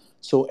form.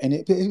 So and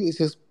it's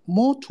just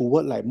more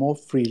toward like more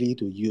freely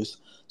to use.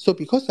 So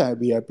because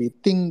we are be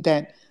think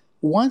that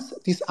once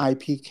this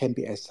IP can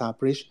be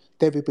established,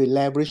 they will be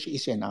leverage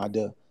each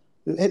another.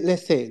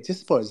 Let's say,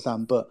 just for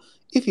example,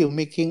 if you're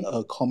making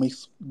a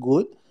comics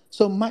good,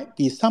 so might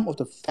be some of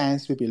the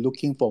fans will be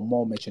looking for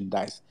more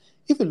merchandise.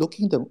 If you're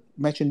looking the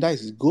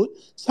merchandise is good,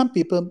 some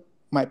people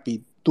might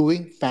be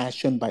doing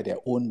fashion by their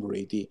own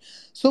already.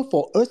 So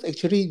for us,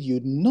 actually,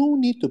 you no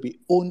need to be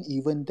own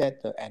even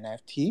that the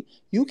NFT.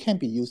 You can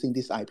be using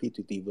this IP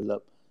to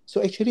develop.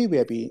 So actually, we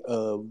are be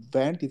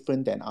very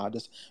different than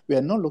others. We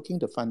are not looking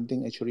the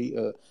funding actually.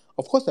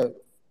 Of course,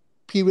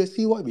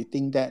 previously what we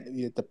think that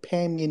the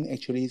payment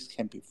actually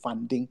can be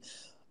funding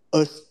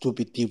us to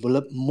be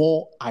develop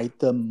more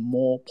item,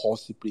 more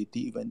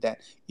possibility, even that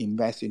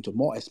invest into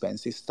more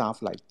expensive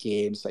stuff like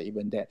games, like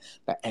even that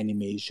like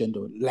animation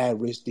to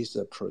leverage this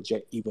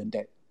project, even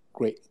that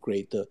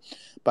greater.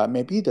 But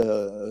maybe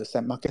the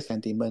market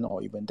sentiment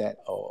or even that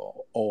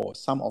or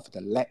some of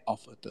the lack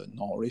of the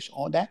knowledge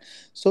or that.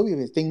 So we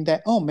will think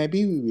that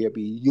maybe we will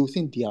be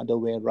using the other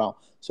way around.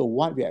 So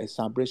what we are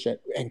established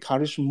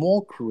encourage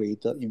more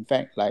creator. In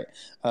fact, like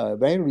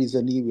very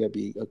recently we have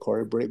been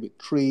collaborate with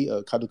 3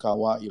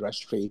 Kadokawa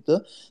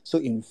illustrator. So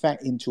in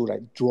fact into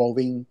like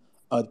drawing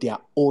their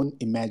own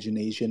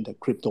imagination, the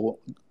crypto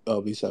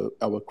with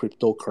our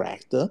crypto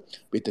character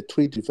with the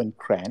 3 different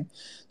clan.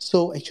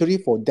 So actually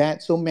for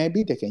that, so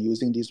maybe they can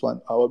using this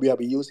one. We will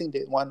be using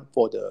that one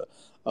for the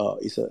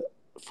is a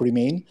free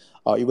main,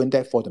 or even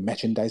that for the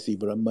merchandise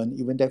development,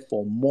 even that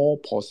for more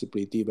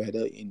possibility,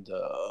 whether in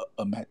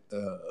the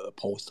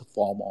post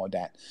form or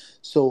that.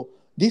 So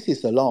this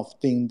is a lot of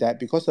thing that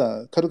because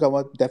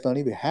Kadokawa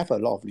definitely we have a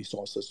lot of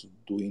resources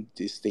doing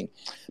this thing,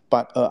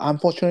 but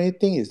unfortunately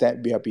thing is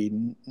that we have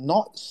been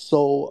not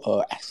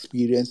so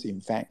experienced in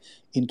fact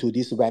into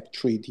this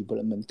Web3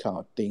 development kind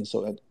of thing.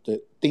 So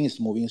the thing is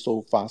moving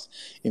so fast.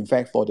 In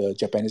fact, for the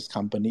Japanese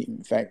company,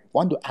 in fact,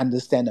 want to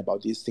understand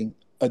about this thing.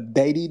 A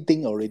daily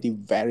thing already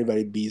very,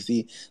 very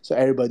busy. So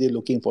everybody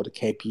looking for the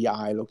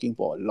KPI, looking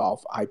for a lot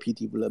of IP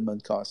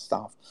development kind of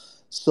stuff.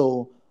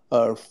 So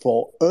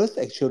for us,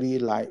 actually,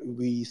 like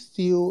we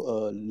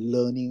still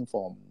learning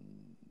from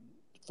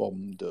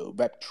the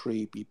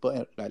Web3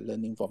 people, like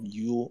learning from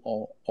you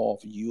or all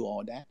of you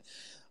or that.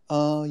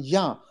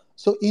 Yeah.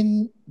 So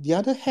in the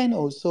other hand,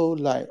 also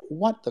like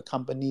what the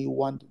company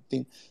want to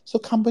think. So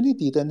company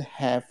didn't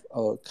have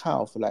a kind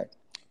of like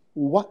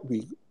what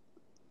we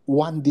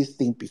want this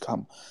thing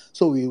become.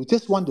 So we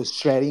just want to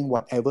sharing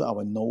whatever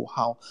our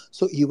know-how.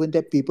 So even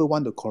that people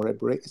want to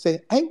collaborate,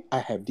 say, hey, I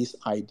have this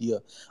idea.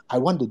 I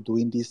want to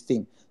doing this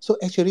thing. So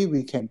actually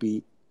we can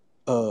be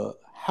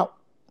help.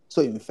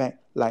 So in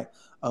fact, like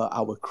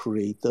our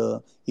creator,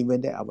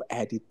 even that our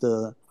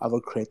editor, our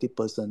creative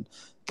person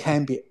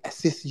can be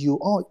assist you.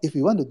 Oh, if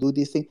you want to do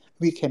this thing,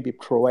 we can be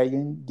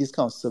providing this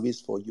kind of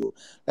service for you.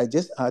 Like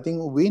just I think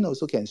Win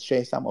also can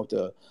share some of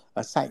the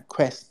side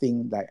quest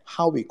thing, like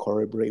how we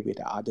collaborate with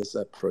the others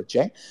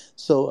project.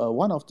 So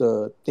one of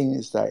the things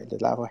is like the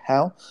level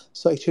health.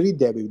 So actually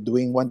they will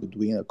want to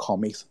doing a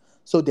comics.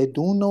 So they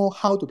don't know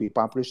how to be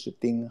published the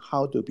thing,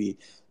 how to be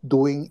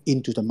doing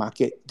into the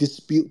market,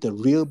 distribute the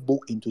real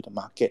book into the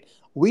market.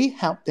 We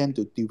help them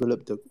to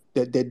develop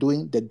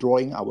they're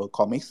drawing our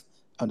comics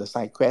on the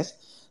side quest.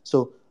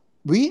 So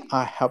we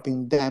are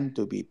helping them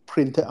to be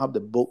printed out the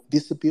book,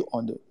 distribute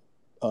on the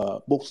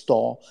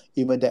bookstore,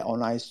 even the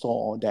online store,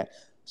 all that.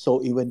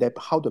 So even that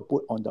how to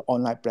put on the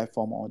online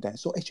platform, all that.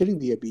 So actually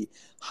we will be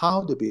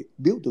how to be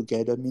built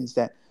together means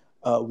that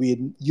we're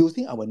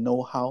using our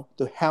know-how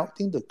to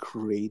helping the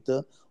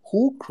creator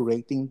who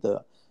creating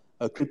the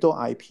crypto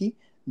IP,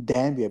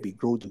 then we'll be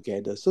grow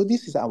together. So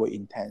this is our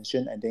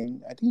intention, and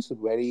then I think it's a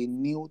very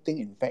new thing.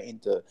 In fact, in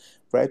the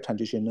very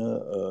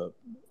traditional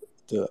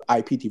the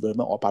IP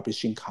development or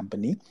publishing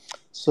company.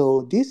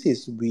 So this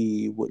is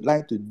we would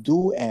like to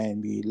do,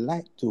 and we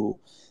like to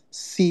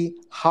see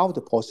how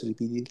the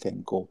possibility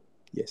can go.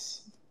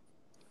 Yes.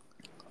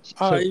 So,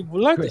 I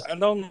would like to Chris,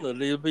 add on a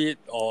little bit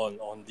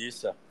on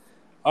this.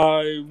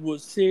 I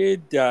would say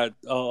that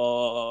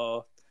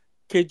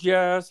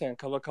KGS and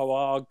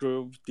Kalakawa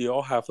Group, they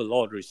all have a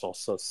lot of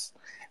resources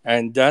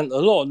and then a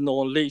lot of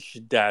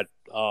knowledge that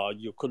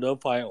you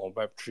couldn't find on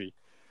Web3.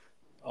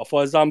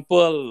 For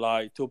example,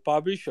 like to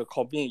publish a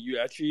comic, you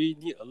actually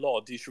need a lot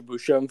of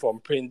distribution from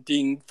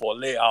printing for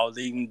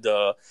layouting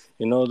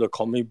the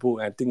comic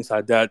book and things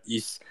like that.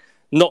 Is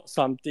not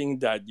something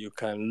that you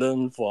can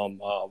learn from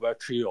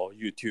Web3 or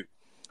YouTube.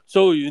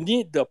 So you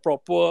need the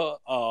proper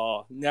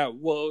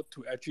network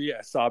to actually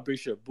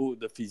establish a book,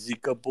 the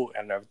physical book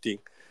and everything.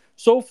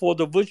 So for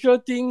the virtual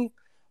thing,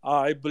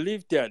 I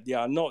believe that they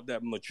are not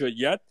that mature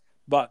yet.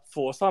 But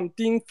for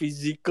something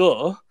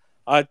physical,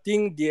 I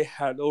think they've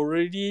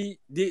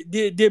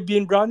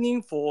been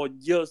running for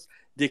years,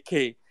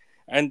 decade,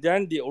 and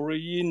then they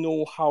already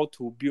know how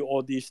to build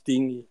all these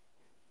things,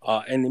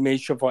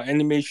 animation,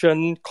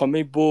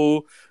 comic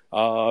book,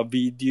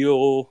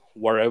 video,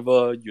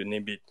 whatever you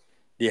name it.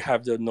 They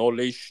have the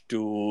knowledge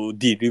to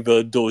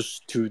deliver those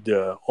to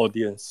the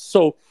audience.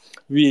 So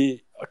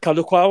we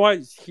Kadokawa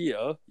is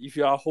here. If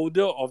you are a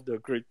holder of the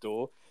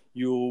crypto,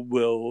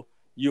 you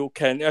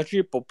can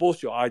actually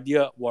propose your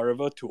idea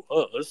whatever to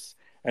us,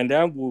 and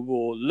then we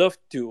will love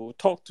to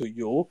talk to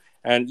you.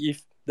 And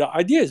if the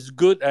idea is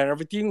good and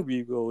everything,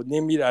 we will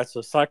name it as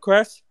a side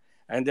quest,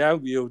 and then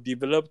we'll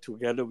develop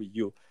together with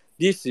you.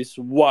 This is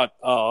what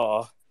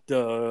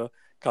the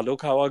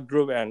Kadokawa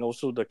Group and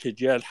also the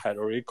KGL had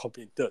already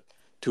committed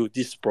to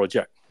this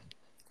project.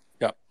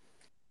 Yeah.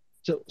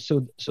 so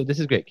this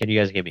is great. Can you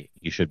guys hear me?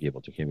 You should be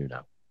able to hear me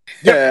now.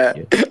 Yeah.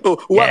 Oh,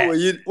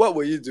 Yeah. what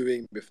were you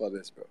doing before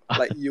this, bro?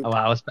 Like you. Oh,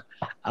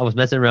 I was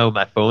messing around with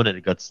my phone and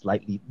it got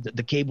slightly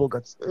the cable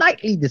got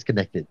slightly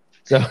disconnected.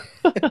 So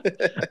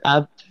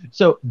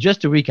so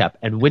just to recap,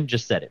 and Win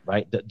just said it,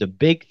 right? The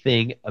big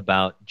thing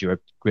about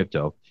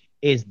Girypto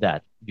is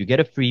that you get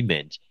a free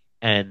mint,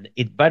 and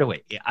it by the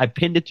way, I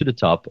pinned it to the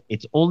top.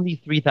 It's only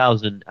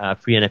 3,000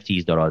 free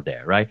NFTs that are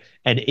there, right?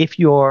 And if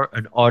you're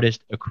an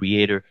artist, a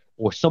creator,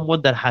 or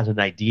someone that has an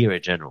idea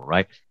in general,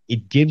 right?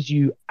 It gives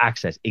you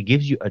access. It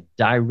gives you a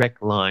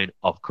direct line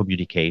of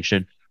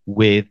communication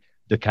with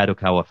the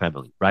Kadokawa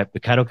family, right? The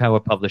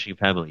Kadokawa publishing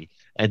family,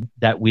 and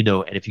that we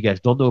know. And if you guys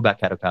don't know about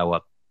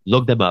Kadokawa,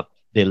 look them up.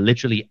 They're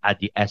literally at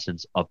the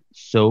essence of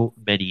so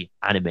many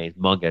animes,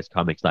 mangas,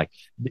 comics, like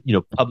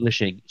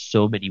publishing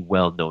so many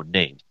well-known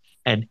names.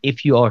 And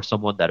if you are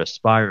someone that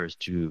aspires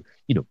to,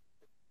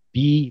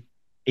 be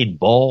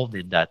involved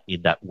in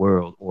that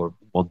world, or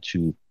want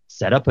to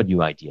set up a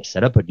new idea,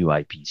 set up a new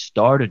IP,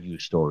 start a new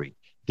story,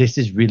 this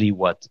is really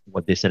what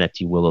this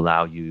NFT will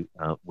allow you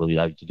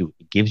to do.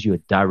 It gives you a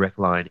direct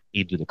line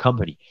into the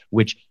company,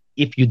 which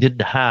if you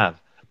didn't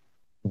have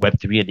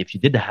Web3 and if you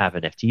didn't have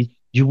NFTs,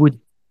 you would.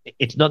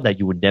 It's not that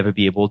you would never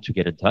be able to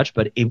get in touch,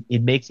 but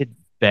it makes it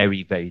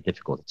very, very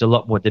difficult. It's a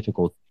lot more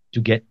difficult to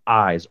get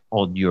eyes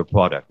on your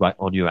product, right?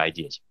 On your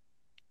ideas.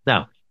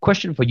 Now,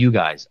 question for you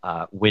guys,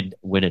 Win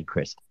and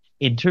Chris.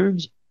 In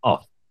terms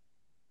of,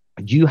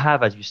 you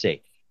have, as you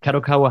say,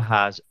 Kadokawa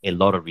has a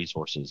lot of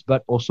resources,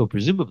 but also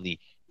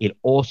presumably it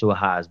also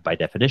has, by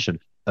definition,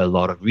 a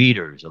lot of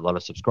readers, a lot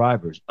of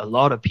subscribers, a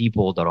lot of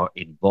people that are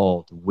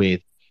involved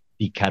with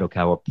the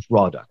Kadokawa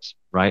products,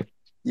 right?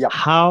 Yeah.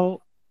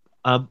 How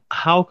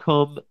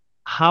come,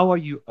 how are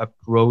you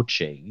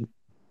approaching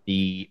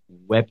the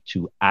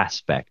Web2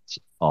 aspects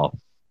of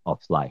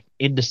life,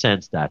 in the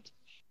sense that,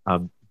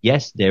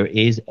 yes, there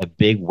is a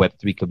big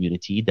Web3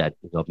 community that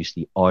is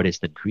obviously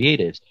artists and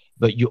creatives,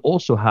 but you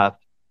also have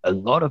a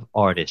lot of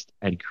artists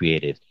and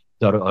creatives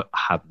that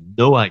have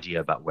no idea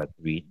about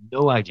Web3,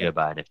 no idea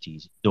about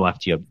NFTs, no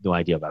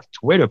idea about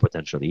Twitter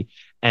potentially,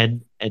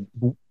 and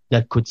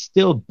that could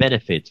still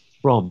benefit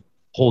from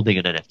holding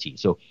an NFT.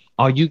 So,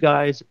 are you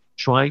guys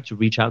trying to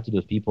reach out to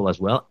those people as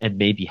well and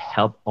maybe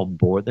help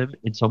onboard them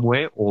in some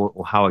way,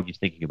 or how are you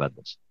thinking about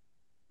this?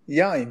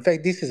 Yeah, in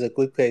fact, this is a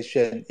good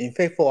question. In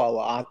fact, for our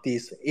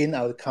artists in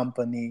our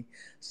company,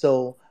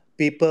 so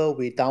people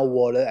without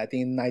wallet, I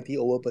think 90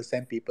 over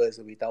percent people is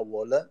without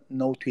wallet,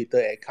 no Twitter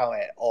account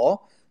at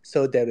all.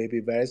 So they will be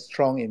very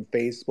strong in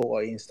Facebook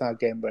or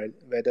Instagram,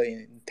 whether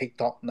in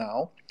TikTok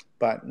now,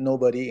 but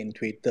nobody in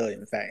Twitter,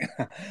 in fact.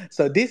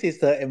 So this is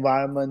the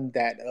environment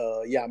that,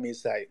 yeah,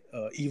 means like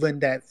even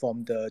that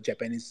from the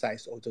Japanese side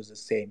is also the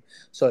same.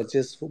 So I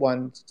just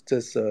want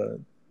just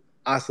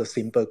ask a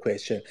simple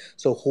question.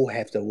 So who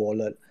have the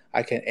wallet?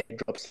 I can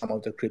airdrop some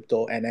of the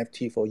crypto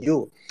NFT for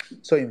you.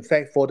 So in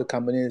fact, for the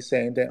company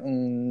saying that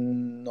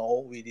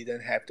no, we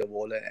didn't have the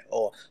wallet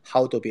or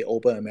how to be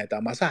open a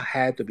MetaMask, I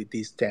had to be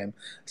this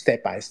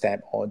step by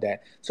step, all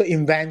that. So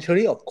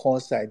eventually, of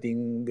course, I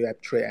think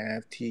Web3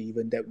 NFT,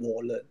 even that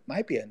wallet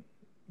might be a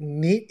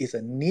need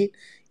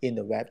in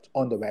the web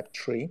on the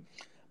Web3.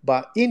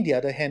 But in the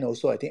other hand,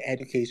 also I think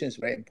education is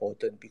very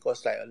important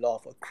because like a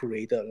lot of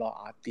creators, a lot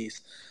of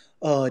artists,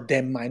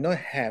 they might not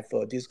have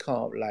this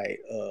kind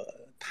of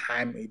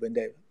time, even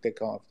that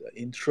kind of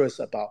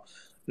interest about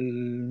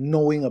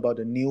knowing about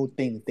the new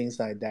things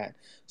like that.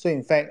 So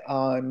in fact,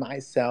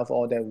 myself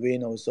or that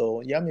Win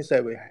also, yeah, means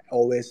that we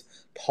always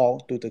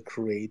talk to the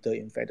creator,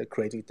 in fact, the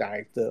creative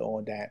director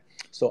or that.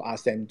 So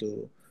ask them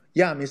to,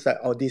 yeah, means like,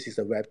 oh, this is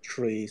a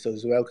Web3, so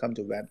it's welcome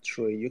to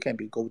Web3. You can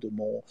be go to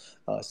more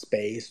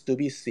space to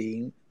be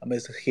seeing, I mean,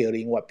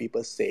 hearing what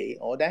people say,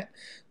 all that.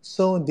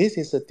 So this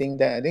is the thing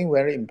that I think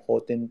very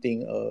important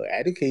thing.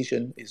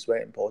 Education is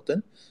very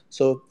important.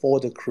 So for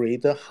the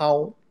creator,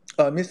 how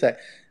means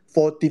that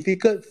for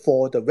difficult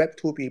for the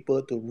Web2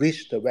 people to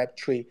reach the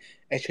Web3,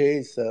 actually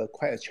it's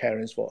quite a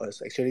challenge for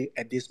us. Actually,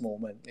 at this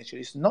moment, actually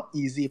it's not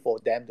easy for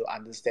them to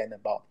understand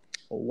about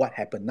what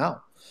happened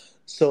now.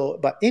 So,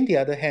 but in the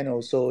other hand,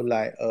 also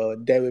like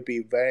there will be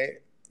very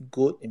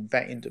good, in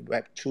fact, in the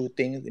Web2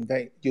 things, in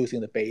fact,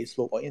 using the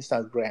Facebook or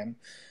Instagram,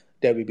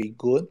 that will be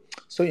good.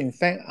 So in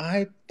fact,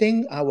 I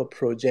think our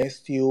project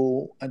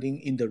still, I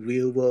think in the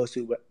real world,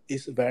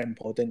 is very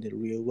important in the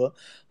real world.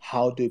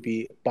 How to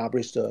be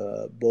publish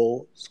the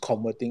both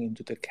converting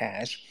into the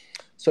cash.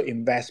 So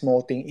invest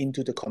more thing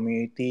into the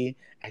community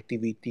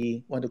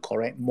activity. Want to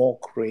correct more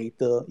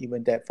creator,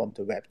 even that from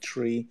the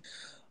Web3.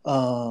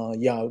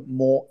 Yeah,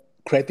 more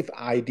creative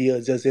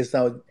ideas. Just as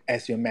now,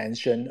 as you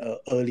mentioned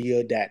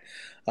earlier, that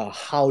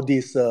how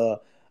this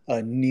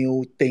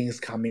new things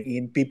coming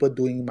in, people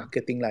doing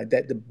marketing like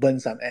that, the burn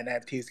some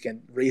NFTs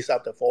can raise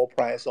up the floor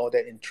price, all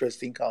that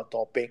interesting kind of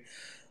topic.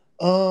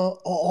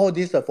 All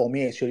this for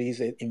me actually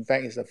is in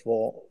fact is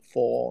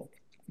for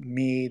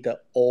me the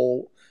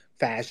old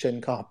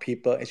fashioned kind of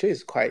people actually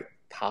is quite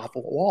tough.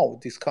 Wow,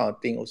 this kind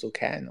of thing also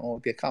can, or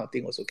that kind of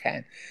thing also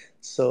can.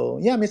 So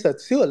yeah, I mean,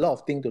 there's still a lot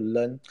of things to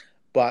learn,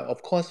 but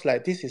of course,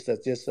 like this is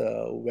just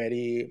a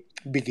very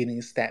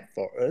beginning step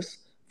for us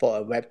for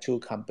a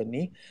Web2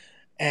 company.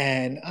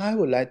 And I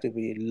would like to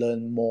be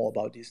learn more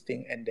about this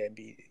thing and then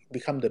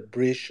become the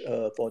bridge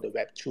for the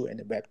Web2 and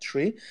the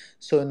Web3.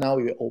 So now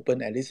we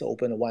open at least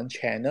open one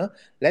channel.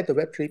 Let the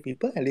Web3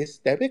 people at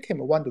least they can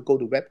want to go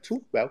to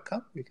Web2.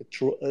 Welcome, you can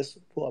through us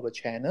through our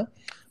channel.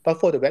 But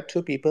for the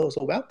Web2 people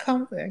also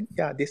welcome. And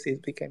yeah, this is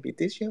we can be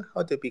teaching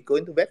how to be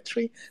going to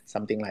Web3,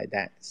 something like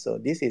that. So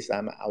this is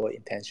our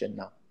intention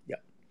now. Yeah.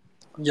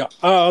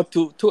 Yeah.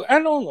 To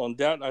add on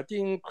that, I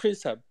think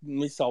Chris have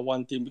missed out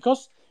one thing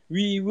because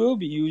we will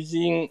be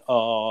using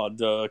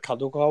the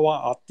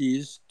Kadokawa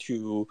artists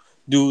to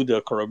do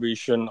the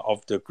collaboration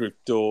of the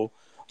crypto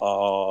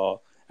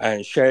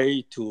and share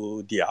it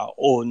to their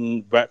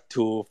own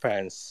Web2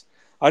 fans.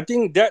 I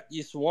think that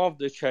is one of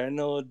the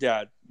channel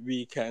that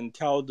we can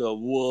tell the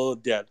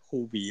world that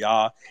who we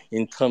are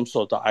in terms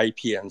of the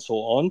IP and so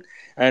on.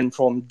 And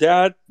from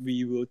that,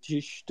 we will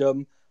teach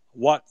them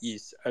what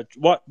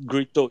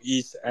Girypto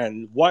is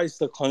and what is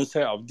the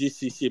concept of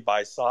DCC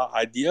by SAR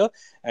idea,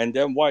 and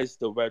then what is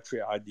the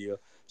Web3 idea.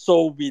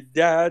 So with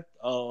that,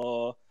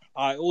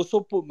 I also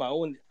put my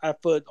own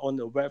effort on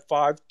the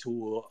Web5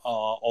 to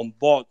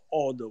onboard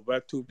all the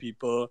Web2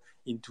 people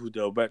into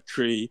the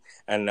Web3,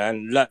 and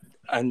then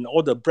and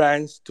all the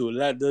brands to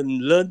let them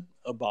learn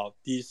about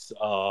this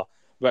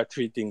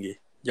Web3 thingy.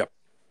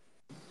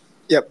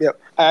 Yep.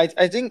 Yep.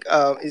 I think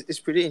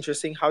it's pretty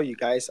interesting how you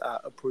guys are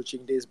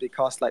approaching this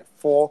because, like,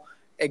 for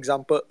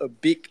example, a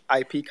big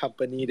IP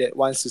company that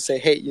wants to say,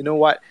 hey, you know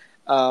what?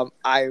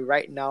 I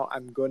right now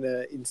I'm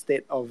gonna,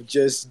 instead of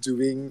just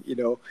doing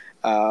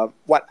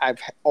what I've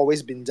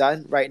always been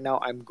done, right now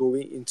I'm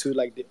going into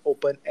like the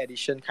open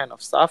edition kind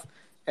of stuff.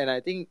 And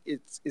I think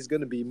it's going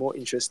to be more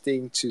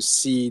interesting to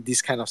see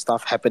this kind of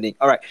stuff happening.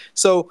 All right.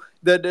 So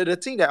the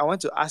thing that I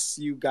want to ask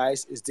you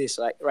guys is this,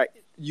 right?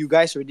 You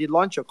guys already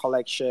launched your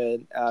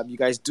collection. You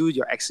guys do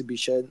your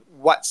exhibition.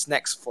 What's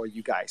next for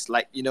you guys?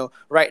 Like,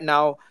 right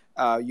now,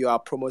 you are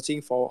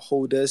promoting for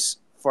holders,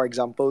 for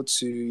example,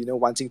 to,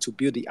 wanting to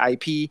build the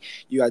IP.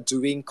 You are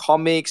doing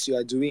comics. You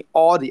are doing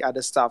all the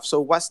other stuff. So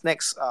what's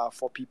next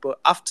for people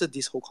after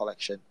this whole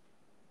collection?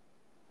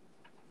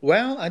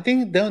 Well, I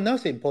think the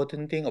most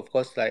important thing, of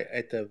course, like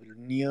at the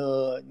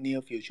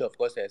near future, of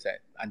course, there's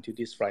until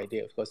this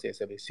Friday, of course,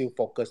 we're still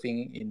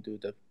focusing into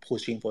the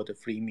pushing for the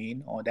free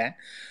mint, all that.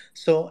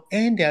 So,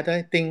 and the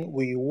other thing,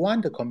 we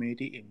want the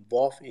community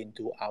involved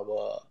into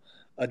our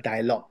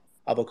dialogue,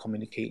 our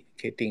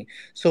communicating.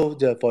 So,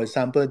 for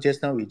example,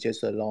 just now we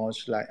just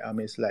launched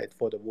it's like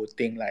for the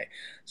voting, like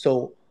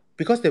so.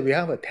 Because we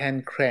have a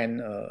 10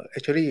 clan,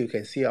 actually you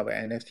can see our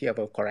NFT,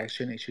 our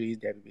collection, actually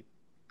there will be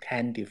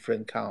 10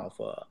 different kind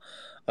of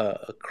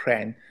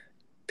clan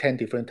 10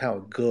 different type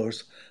of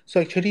girls. So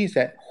actually is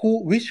that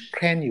which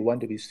clan you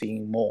want to be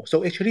seeing more.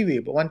 So actually we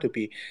want to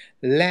be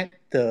let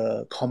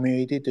the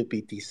community to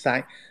be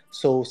decide.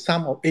 So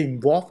some of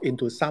involved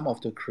into some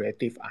of the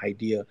creative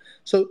idea.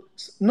 So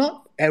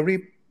not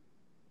every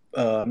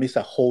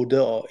Mr.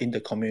 Holder or in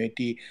the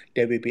community,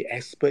 they will be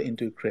expert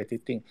into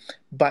creative thing.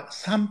 But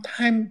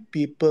sometimes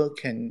people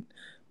can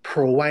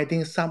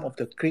providing some of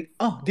the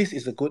this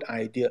is a good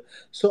idea.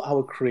 So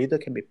our creator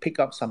can be pick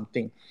up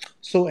something.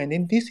 So and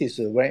then this is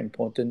a very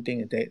important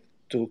thing that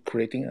to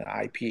creating an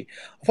IP.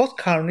 Of course,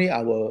 currently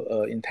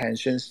our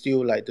intention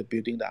still like the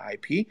building the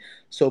IP.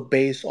 So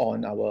based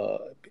on our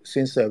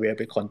since we have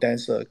a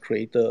condensed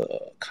creator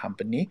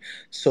company,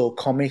 so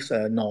comics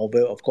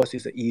novel of course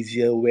is an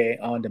easier way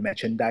on the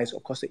merchandise.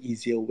 Of course, an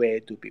easier way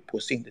to be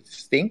pushing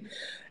this thing.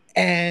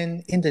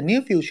 And in the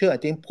near future, I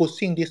think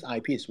pushing this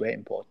IP is very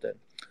important.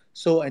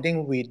 So I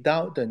think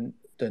without the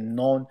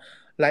non,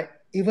 like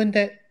even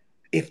that,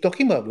 if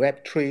talking about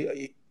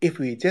Web3, if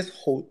we just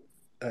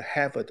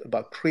have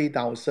about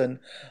 3,000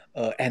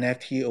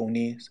 NFT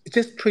only,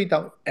 just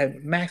 3,000,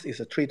 and max is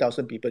a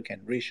 3,000 people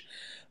can reach.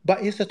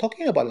 But it's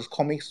talking about the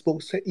comics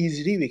books, so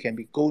easily we can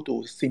go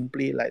to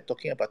simply like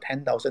talking about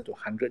 10,000 to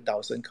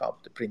 100,000 kind of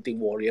the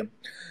printing volume.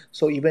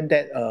 So even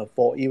that,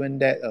 for even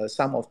that,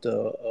 some of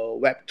the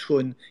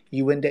webtoon,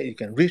 even that you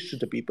can reach to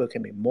the people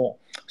can be more.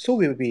 So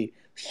we'll be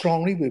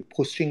strongly we're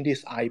pushing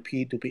this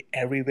IP to be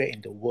everywhere in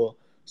the world.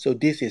 So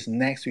this is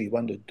next we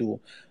want to do.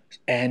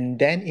 And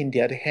then in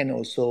the other hand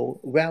also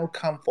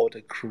welcome for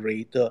the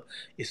creator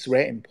is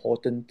very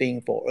important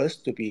thing for us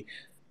to be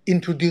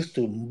introduced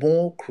to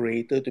more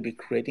creator to be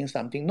creating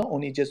something not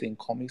only just in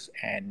comics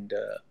and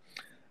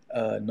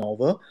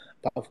novel,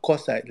 but of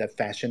course like the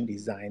fashion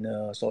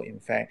designer. So in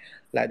fact,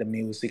 like the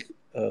music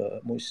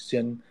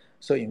musician.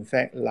 So in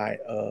fact, like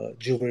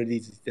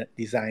jewelry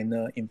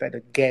designer. In fact,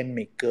 the game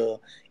maker.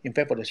 In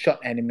fact, for the short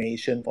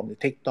animation from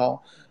the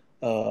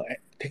uh,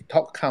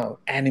 TikTok kind of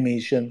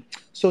animation.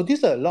 So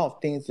these are a lot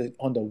of things that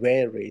on the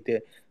way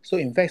rated. So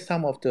in fact,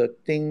 some of the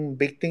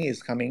big thing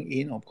is coming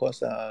in. Of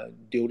course,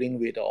 dealing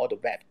with all the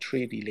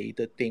Web3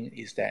 related thing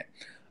is that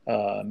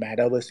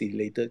metaverse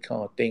related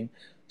kind of thing.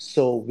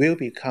 So will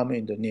be coming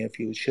in the near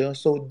future.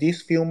 So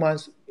these few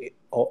months,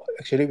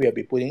 actually, we'll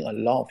be putting a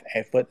lot of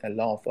effort, a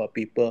lot of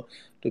people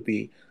to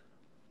be,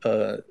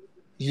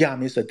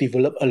 means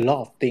develop a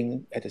lot of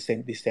things at the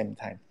same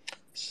time.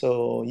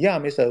 So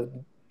means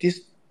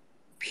this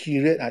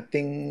period, I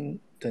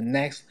think the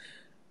next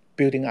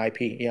building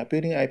IP,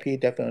 building IP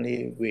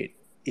definitely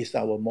is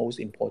our most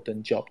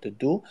important job to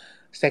do.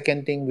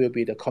 Second thing will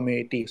be the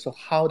community. So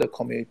how the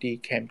community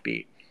can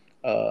be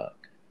uh,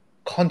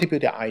 contribute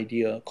their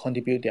idea,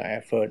 contribute their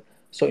effort.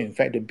 So in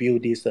fact, to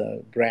build this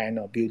brand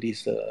or build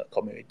this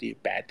community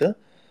better.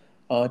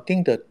 I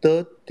think the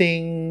third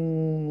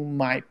thing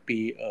might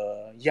be,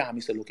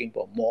 Mr. looking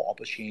for more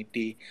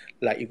opportunity,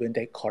 like even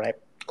that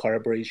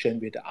collaboration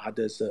with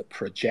others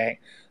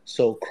project,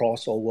 so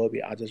crossover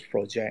with others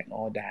project,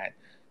 all that.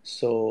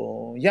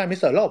 So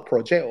Mr. a lot of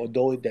project,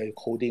 although they're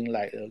coding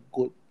like a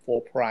good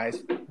for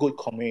price, good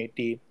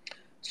community.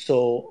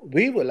 So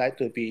we would like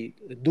to be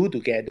do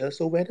together.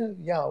 So whether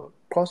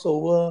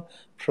crossover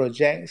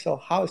project. So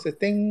how is the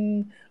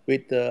thing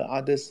with the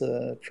others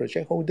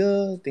project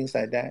holder, things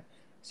like that.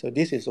 So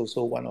this is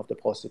also one of the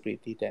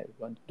possibility that we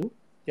want to do.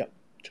 Yeah,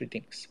 three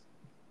things.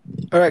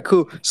 All right,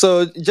 cool.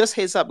 So just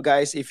heads up,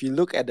 guys. If you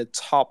look at the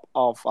top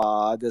of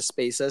the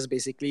spaces,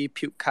 basically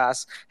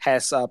Pukecast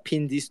has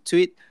pinned this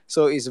tweet.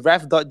 So it's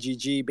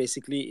ref.gg.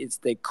 Basically, it's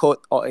the code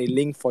or a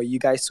link for you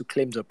guys to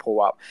claim the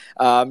POAP.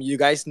 You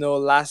guys know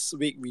last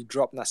week we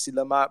dropped nasi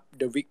lemak.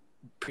 The week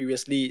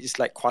previously it's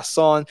like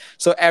croissant.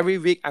 So every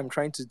week I'm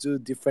trying to do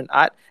different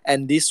art,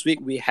 and this week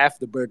we have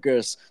the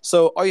burgers.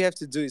 So all you have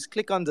to do is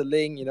click on the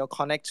link,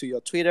 connect to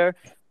your Twitter,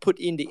 put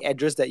in the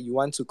address that you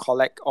want to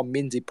collect or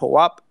mint the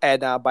POAP,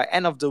 and by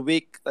end of the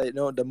week,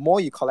 the more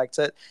you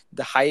collected,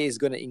 the higher is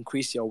going to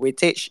increase your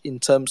weightage in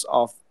terms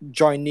of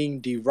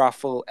joining the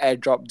raffle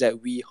airdrop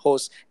that we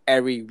host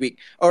every week.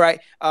 All right.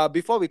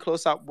 Before we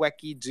close up,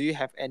 Wacky, do you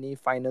have any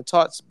final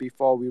thoughts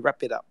before we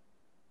wrap it up?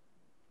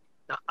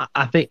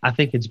 I think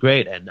it's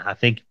great, and I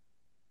think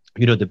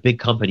the big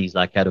companies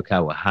like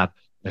Kadokawa have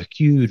a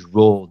huge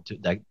role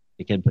that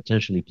they can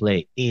potentially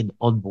play in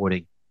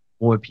onboarding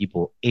more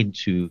people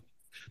into.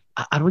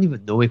 I don't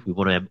even know if we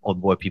want to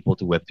onboard people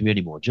to Web3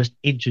 anymore. Just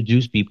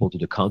introduce people to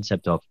the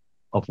concept of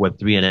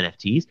Web3 and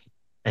NFTs,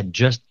 and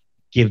just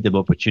give them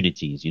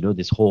opportunities.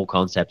 This whole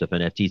concept of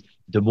NFTs.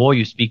 The more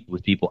you speak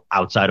with people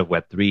outside of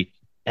Web3,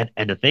 and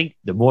I think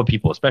the more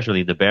people,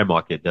 especially in the bear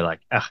market, they're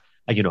like,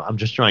 I'm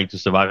just trying to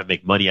survive and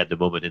make money at the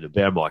moment in the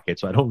bear market,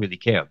 so I don't really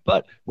care.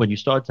 But when you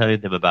start telling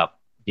them about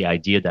the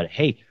idea that,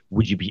 hey,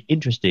 would you be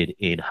interested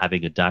in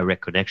having a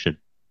direct connection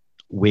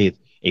with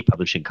a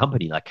publishing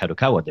company like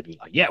Kadokawa, they'd be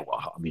like, yeah,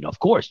 well, I mean, of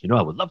course,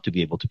 I would love to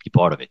be able to be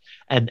part of it.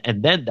 And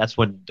then that's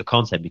when the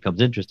concept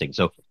becomes interesting.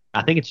 So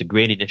I think it's a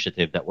great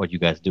initiative that what you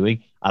guys are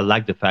doing. I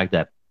like the fact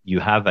that you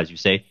have, as you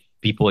say,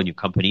 people in your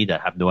company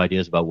that have no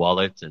ideas about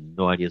wallets and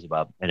no ideas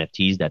about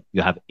NFTs, that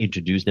you have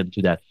introduced them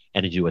to that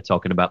energy we're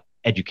talking about,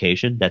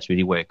 education. That's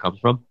really where it comes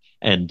from.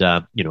 And,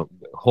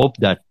 hope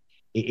that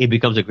it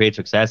becomes a great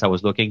success. I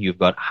was looking, you've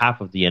got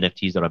half of the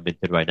NFTs that are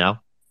minted right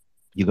now.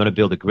 You're going to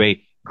build a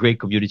great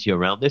community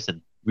around this,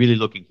 and really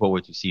looking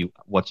forward to see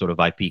what sort of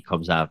IP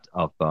comes out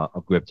of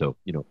Girypto.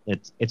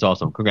 It's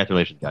awesome.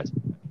 Congratulations, guys.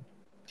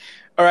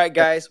 All right,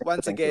 guys.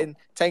 Once Thank you. again,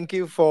 thank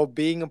you for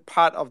being a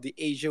part of the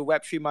Asia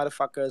Web3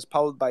 Motherfuckers,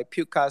 powered by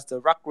Pewcast, the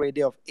rock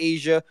radio of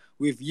Asia.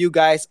 With you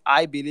guys,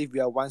 I believe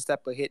we are one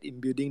step ahead in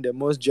building the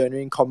most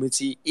genuine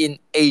community in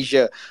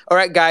Asia. All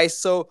right, guys.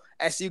 So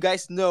as you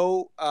guys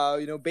know,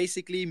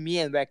 basically me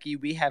and Wacky,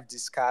 we have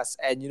discussed,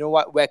 and you know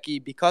what,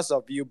 Wacky, because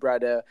of you,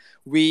 brother,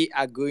 we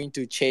are going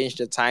to change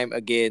the time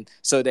again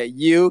so that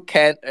you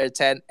can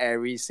attend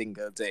every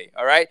single day.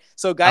 All right.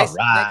 So guys, All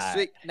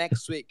right.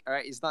 next week, all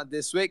right, it's not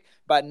this week,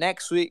 but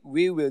next week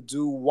we will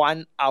do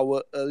 1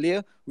 hour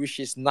earlier, which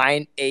is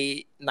 9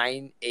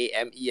 a.m.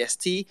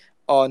 EST,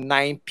 or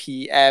 9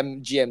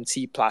 p.m.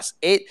 GMT plus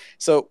 8.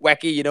 So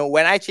Wacky,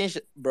 when I change,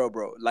 bro,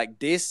 like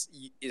this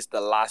is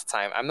the last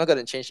time. I'm not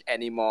gonna change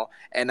anymore.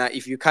 And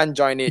if you can't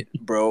join it,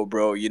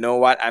 bro, you know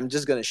what? I'm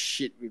just gonna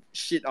shit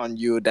on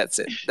you. That's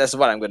it. That's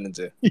what I'm gonna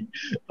do.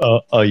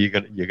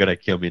 You're gonna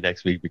kill me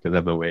next week because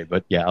I'm away.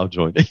 But yeah, I'll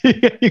join.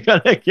 You're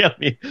gonna kill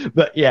me.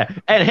 But yeah,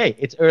 and hey,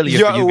 it's earlier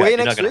You're for you away guys. You're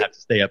not next gonna week? have to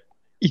stay up.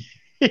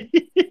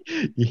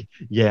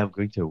 Yeah, I'm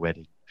going to a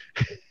wedding.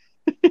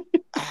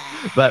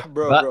 But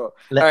bro. but All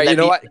let, right, let you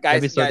know me what,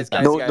 let me guys, sort this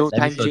out. No guys. Let me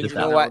time sort change this You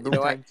know for out. now. what?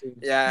 No time change.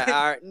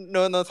 Yeah,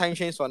 no time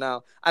change for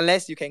now.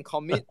 Unless you can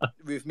commit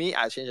with me,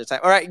 I'll change the time.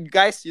 All right,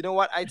 guys, you know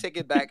what? I take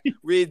it back.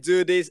 We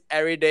do this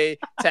every day,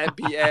 10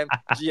 p.m.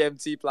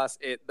 GMT plus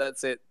 8.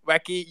 That's it.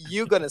 Wacky,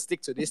 you gonna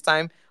stick to this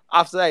time.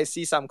 After I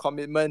see some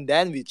commitment,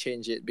 then we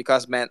change it.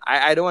 Because man,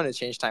 I don't want to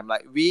change time.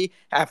 Like, we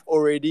have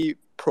already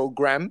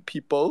programmed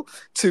people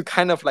to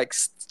kind of like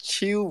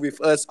chill with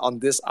us on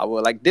this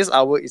hour. Like, this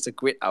hour is a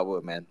great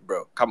hour, man,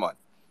 bro. Come on.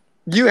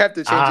 You have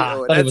to change it. I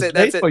Oh, thought it that's was it.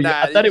 That's late it. for you.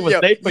 Nah, I thought it was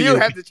late for you you.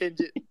 have to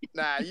change it.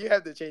 Nah, you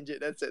have to change it.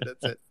 That's it.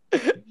 That's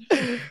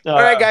it. All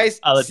right, guys.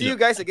 I'll let See you you know.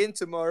 guys again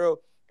tomorrow.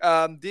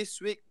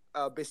 This week,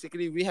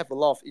 basically, we have a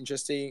lot of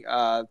interesting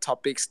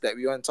topics that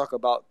we want to talk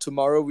about.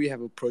 Tomorrow, we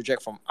have a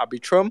project from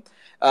Arbitrum.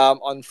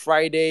 On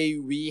Friday,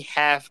 we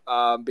have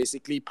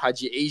basically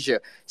Paji Asia.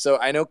 So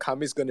I know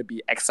Kami's going to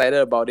be excited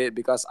about it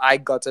because I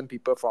gotten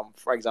people from,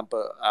 for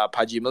example,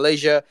 Paji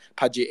Malaysia,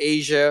 Paji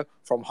Asia,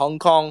 from Hong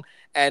Kong.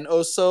 And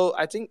also,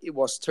 I think it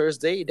was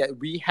Thursday that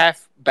we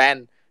have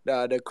Ben,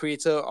 the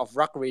creator of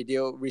Rock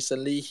Radio.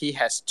 Recently, he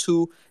has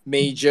two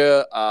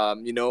major,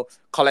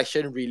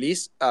 collection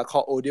release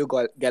called Audio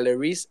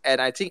Galleries,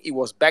 and I think it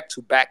was back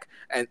to back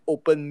and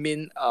open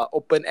mint,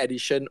 open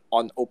edition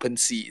on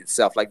OpenSea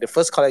itself. Like, the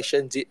first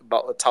collection did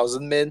about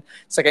 1,000 mint,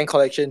 second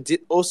collection did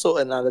also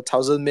another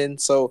 1,000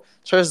 mint. So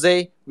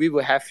Thursday we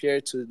will have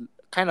here to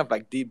kind of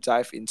like deep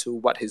dive into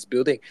what he's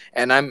building,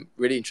 and I'm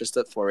really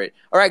interested for it.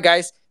 All right,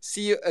 guys,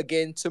 see you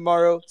again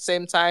tomorrow,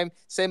 same time,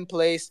 same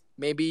place.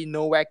 Maybe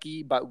no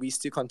Wacky, but we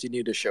still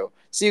continue the show.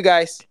 See you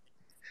guys.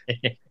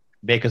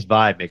 Make us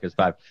vibe. Make us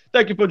vibe.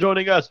 Thank you for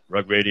joining us.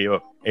 Rug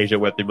Radio, Asia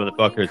Web3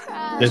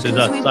 motherfuckers. This is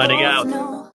us signing out.